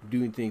wouldn't even,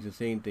 doing things and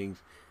saying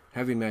things,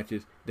 having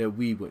matches that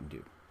we wouldn't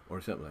do,"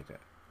 or something like that.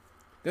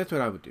 That's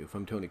what I would do if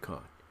I'm Tony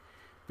Khan.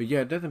 But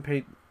yeah, it doesn't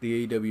paint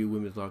the AEW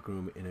women's locker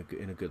room in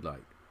a good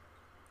light.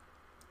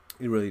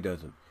 It really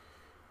doesn't.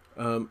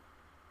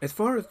 As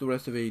far as the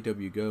rest of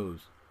AEW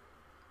goes,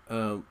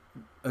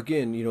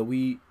 again,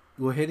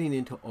 we're heading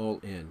into All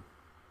In,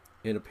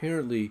 and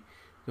apparently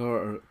there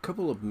are a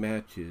couple of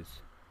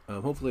matches.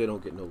 Hopefully I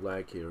don't get no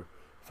lag here.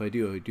 If I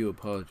do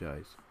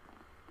apologize.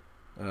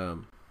 Let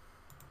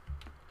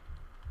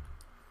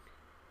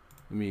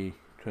me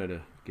try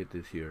to get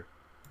this here.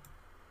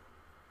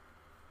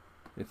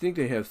 I think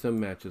they have some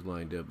matches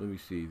lined up. Let me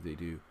see if they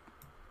do.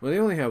 Well, they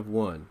only have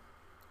one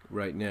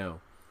right now.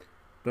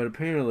 But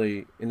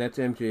apparently, and that's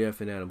MJF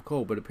and Adam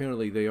Cole, but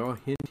apparently they are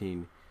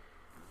hinting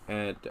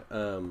at,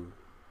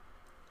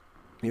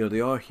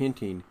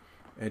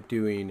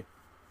 doing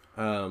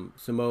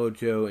Samoa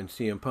Joe and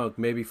CM Punk,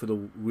 maybe for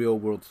the Real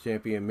World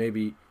Champion,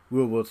 maybe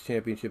Real World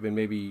Championship, and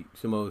maybe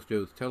Samoa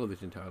Joe's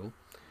television title.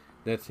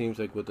 That seems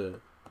like what the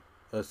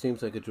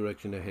seems like a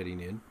direction they're heading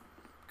in,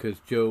 because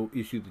Joe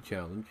issued the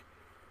challenge,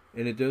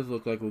 and it does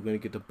look like we're going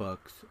to get the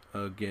Bucks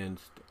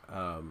against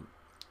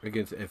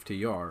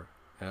FTR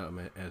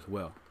as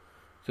well.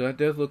 So that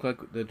does look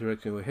like the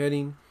direction we're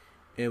heading.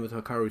 And with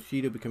Hikaru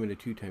Shida becoming a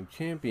two-time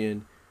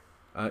champion,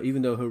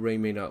 even though her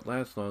reign may not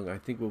last long, I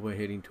think what we're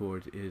heading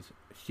towards is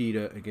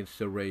Shida against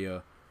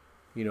Saraya,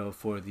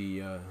 for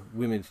the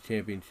women's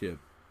championship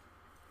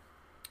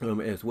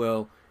as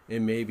well,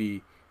 and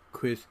maybe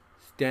Chris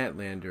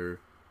Statlander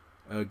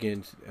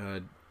against,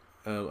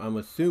 I'm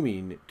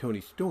assuming, Tony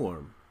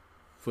Storm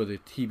for the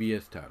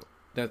TBS title.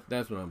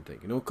 That's what I'm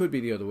thinking. It could be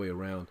the other way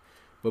around,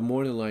 but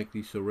more than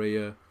likely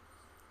Saraya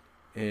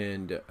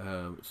and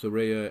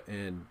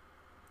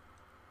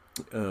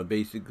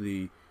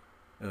basically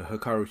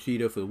Hikaru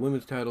Shida for the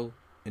women's title,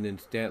 and then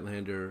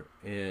Statlander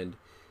and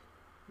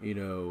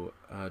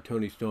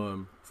Tony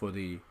Storm for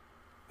the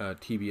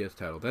TBS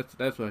title. That's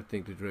what I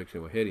think the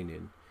direction we're heading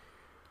in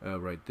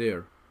right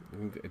there.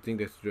 I think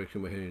that's the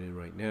direction we're heading in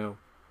right now.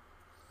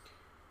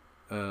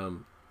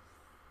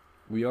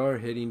 We are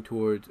heading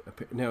towards,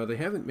 now they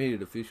haven't made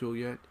it official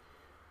yet,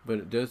 but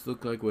it does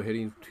look like we're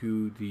heading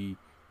to the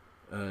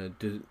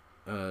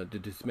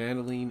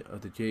dismantling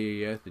of the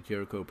JAS, the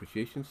Jericho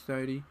Appreciation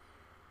Society,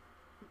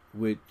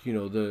 which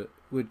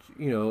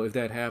if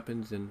that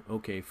happens, then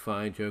okay,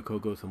 fine, Jericho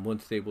goes from one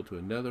stable to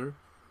another.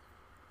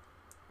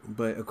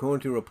 But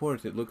according to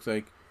reports, it looks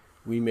like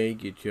we may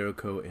get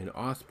Jericho and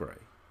Ospreay.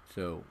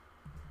 So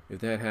if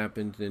that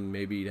happens, then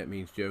maybe that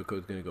means Jericho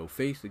is going to go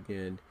face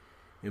again,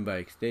 and by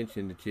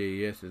extension, the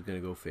JAS is going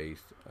to go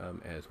face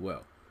as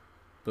well.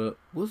 But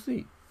we'll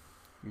see.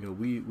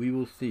 We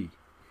will see.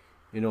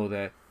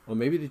 That, or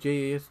maybe the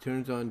JAS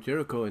turns on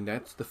Jericho, and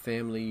that's the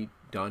family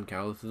Don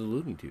Callis is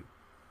alluding to.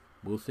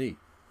 We'll see.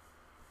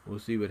 We'll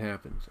see what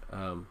happens.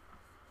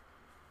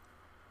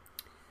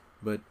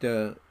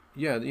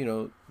 Yeah,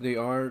 they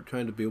are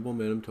trying to build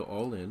momentum to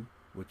All In,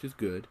 which is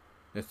good.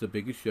 That's the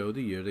biggest show of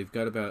the year. They've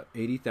got about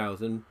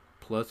 80,000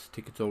 plus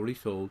tickets already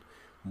sold,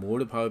 more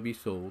to probably be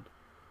sold,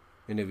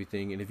 and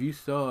everything. And if you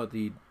saw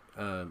the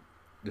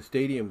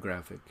stadium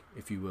graphic,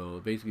 if you will,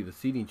 basically the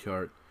seating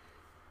chart,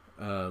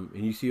 and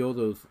you see all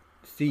those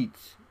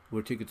seats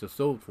where tickets are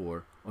sold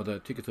for, or the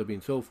tickets are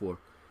being sold for,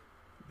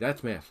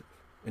 that's massive.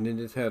 And then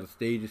just how the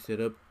stage is set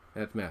up,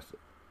 that's massive.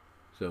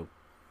 So,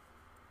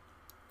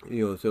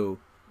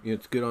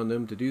 it's good on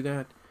them to do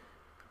that.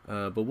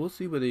 But we'll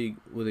see where they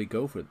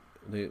go for.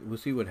 We'll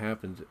see what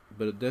happens.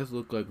 But it does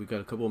look like we've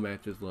got a couple of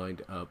matches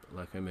lined up,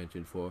 like I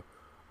mentioned, for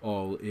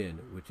All In,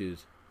 which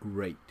is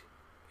great.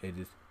 It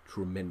is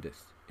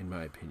tremendous, in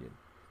my opinion.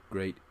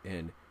 Great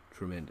and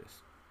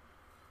tremendous.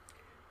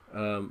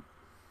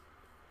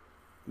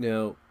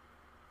 Now,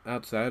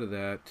 outside of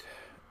that,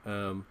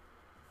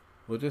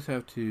 we'll just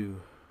have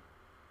to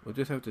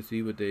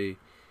see what they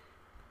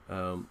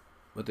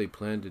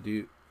plan to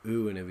do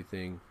and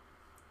everything.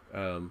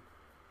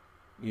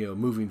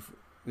 Moving.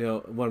 Now,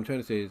 what I'm trying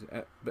to say is,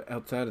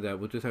 outside of that,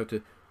 we'll just have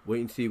to wait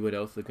and see what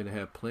else they're going to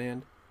have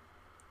planned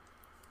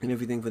and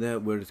everything for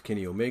that. Where does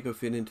Kenny Omega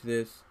fit into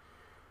this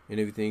and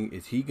everything?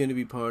 Is he going to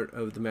be part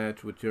of the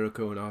match with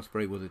Jericho and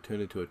Ospreay? Will it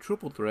turn into a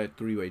triple threat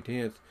three-way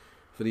dance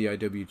for the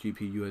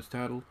IWGP US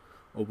title,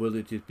 or will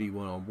it just be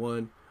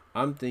one-on-one?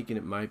 I'm thinking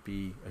it might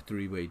be a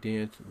three-way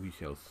dance. We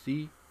shall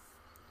see.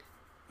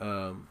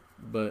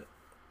 But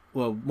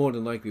more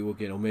than likely we'll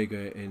get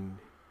Omega and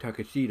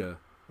Takeshita.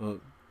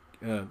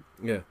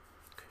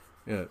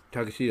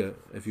 Takeshita,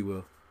 if you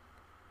will.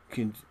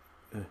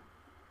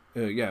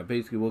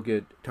 Basically we'll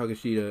get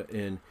Takeshita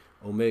and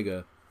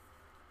Omega,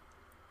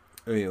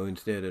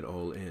 instead at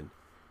All In.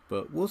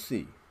 But we'll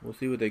see. We'll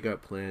see what they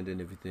got planned and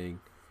everything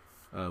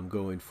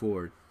going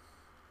forward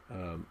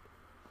down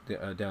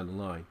the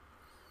line.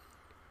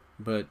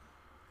 But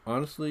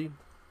honestly,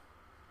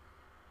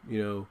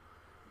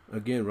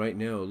 again, right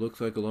now, it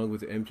looks like along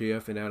with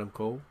MJF and Adam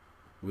Cole,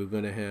 we're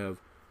going to have,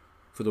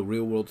 for the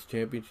Real World's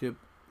Championship,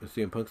 the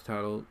CM Punk's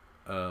title,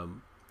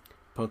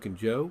 Punk and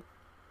Joe.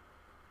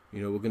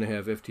 We're going to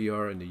have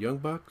FTR and the Young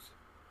Bucks.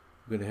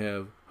 We're going to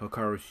have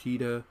Hikaru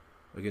Shida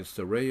against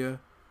Saraya,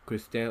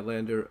 Chris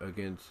Statlander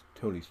against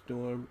Tony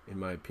Storm. In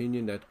my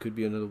opinion, that could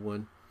be another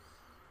one.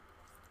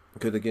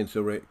 Because again,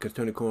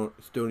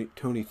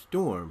 Tony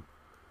Storm,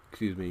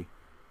 excuse me,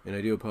 and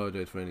I do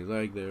apologize for any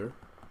lag there.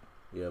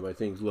 Yeah, my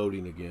thing's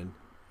loading again.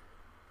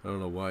 I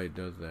don't know why it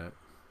does that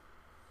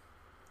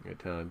at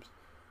times.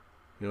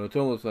 It's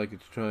almost like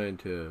it's trying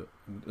to,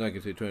 like I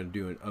said, trying to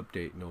do an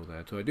update and all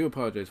that. So I do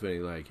apologize for any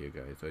lag here,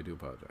 guys. I do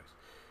apologize.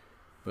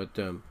 But,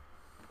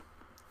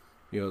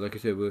 like I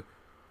said,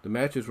 the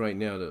matches right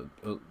now that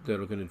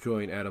are going to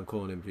join Adam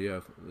Cole and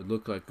MJF, it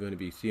look like going to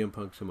be CM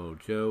Punk, Samoa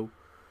Joe,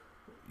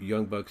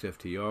 Young Bucks,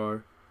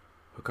 FTR,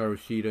 Hikaru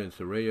Shida and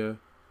Saraya,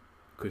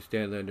 Chris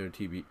Statlander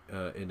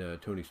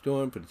and Tony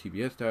Storm for the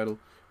TBS title,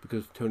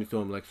 because Tony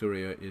Storm, like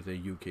Saraya, is a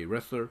UK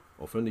wrestler,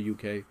 or from the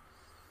UK.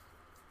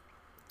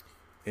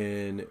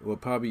 And we're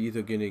probably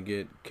either going to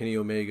get Kenny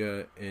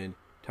Omega and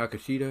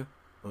Takeshita,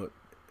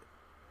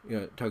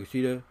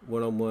 Takeshita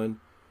one-on-one,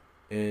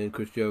 and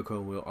Chris Jericho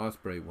and Will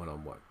Ospreay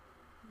 1-on-1.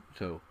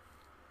 So,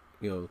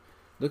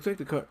 looks like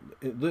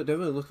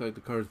definitely looks like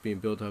the card is being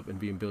built up in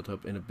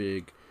a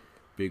big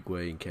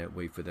way, and can't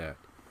wait for that.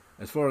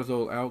 As far as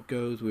All Out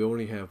goes, we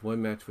only have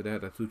one match for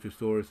that. That's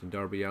Luchasaurus and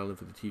Darby Allin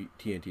for the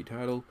TNT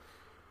title.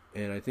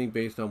 And I think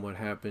based on what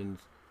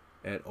happens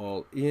at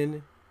All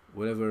In,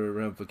 whatever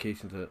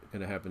ramifications are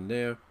going to happen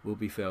there will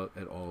be felt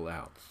at All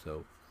Out.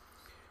 So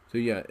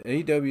yeah,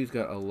 AEW's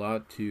got a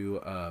lot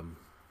to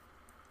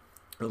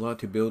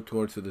build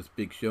towards for this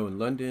big show in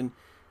London,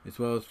 as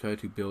well as try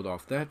to build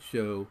off that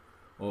show,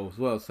 or as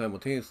well as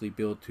simultaneously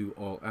build to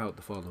All Out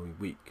the following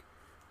week.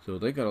 So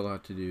they got a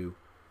lot to do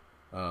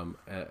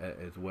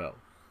as well.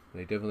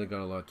 They definitely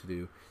got a lot to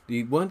do.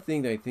 The one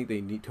thing that I think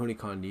Tony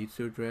Khan needs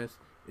to address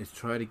is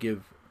try to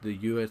give the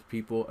U.S.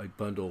 people a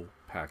bundle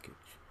package.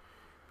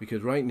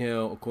 Because right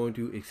now, according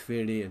to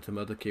Xfinity and some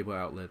other cable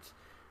outlets,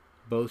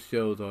 both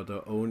shows are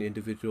their own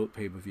individual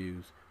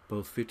pay-per-views,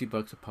 both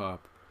 $50 a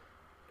pop,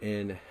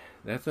 and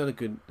that's not a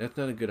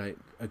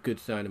good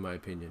sign in my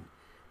opinion.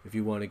 If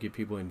you want to get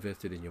people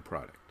invested in your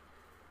product,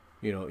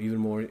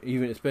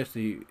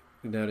 especially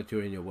now that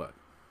you're in your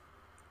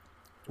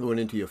going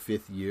into your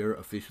 5th year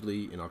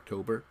officially in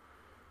October,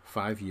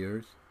 5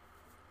 years.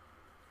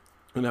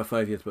 Well, not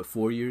 5 years, but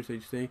 4 years,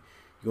 I'd say.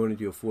 You're going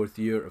into your 4th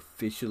year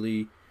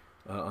officially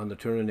on the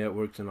Turner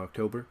Networks in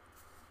October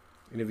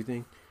and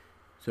everything.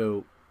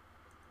 So,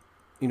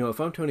 if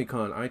I'm Tony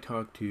Khan, I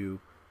talk to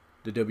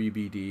the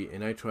WBD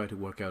and I try to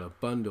work out a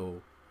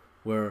bundle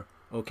where,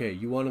 okay,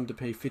 you want them to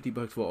pay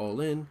 $50 for All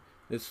In,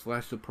 let's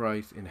slash the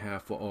price in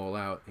half for All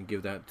Out and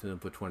give that to them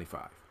for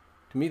 $25.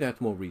 To me,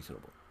 that's more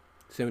reasonable.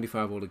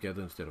 $75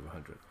 altogether instead of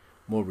 $100.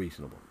 More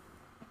reasonable,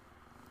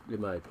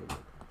 in my opinion.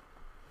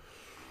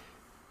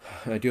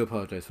 I do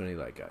apologize for any of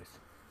that, guys.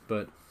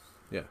 But,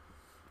 yeah.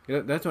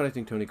 That's what I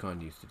think Tony Khan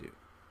needs to do.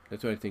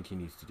 That's what I think he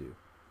needs to do.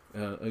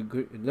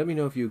 Let me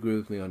know if you agree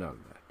with me or not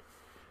on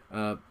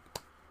that.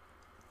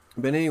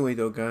 But anyway,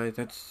 though, guys,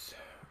 that's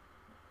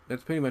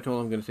pretty much all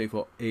I'm going to say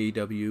for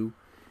AEW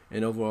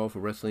and overall for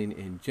wrestling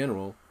in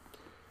general.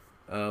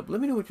 Let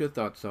me know what your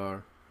thoughts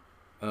are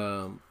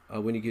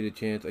when you get a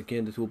chance.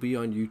 Again, this will be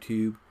on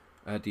YouTube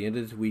at the end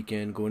of this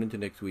weekend, going into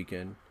next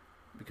weekend,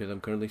 because I'm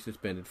currently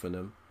suspended from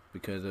them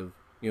because of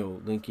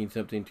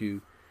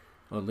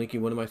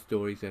linking one of my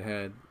stories that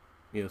had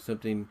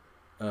something,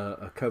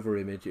 a cover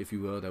image, if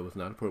you will, that was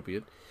not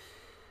appropriate.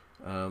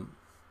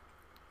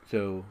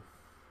 So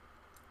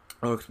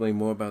I'll explain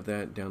more about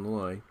that down the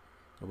line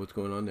of what's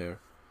going on there.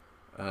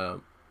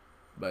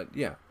 But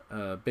yeah,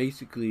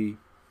 basically,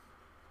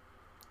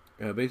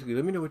 let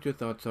me know what your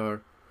thoughts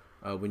are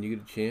when you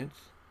get a chance.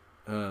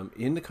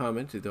 In the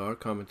comments, there are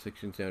comment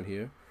sections down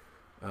here.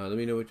 Let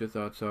me know what your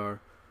thoughts are.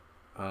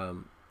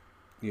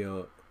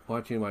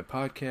 Watching my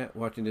podcast,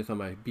 watching this on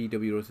my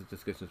BW Roses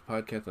Discussions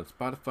podcast on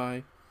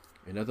Spotify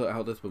and other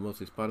outlets, but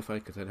mostly Spotify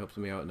because that helps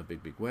me out in a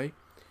big way.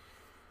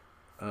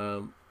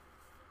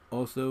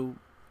 Also,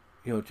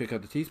 check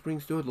out the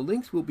Teespring store. The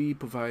links will be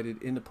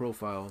provided in the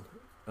profile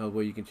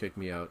where you can check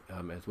me out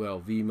as well.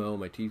 Vimeo,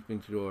 my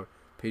Teespring store,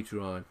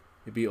 Patreon.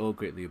 It'd be all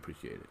greatly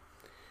appreciated.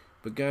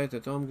 But guys,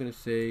 that's all I'm going to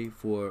say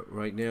for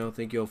right now.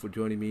 Thank you all for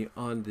joining me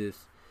on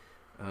this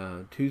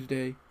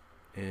Tuesday.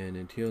 And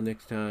until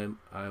next time,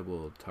 I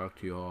will talk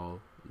to you all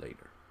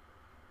later.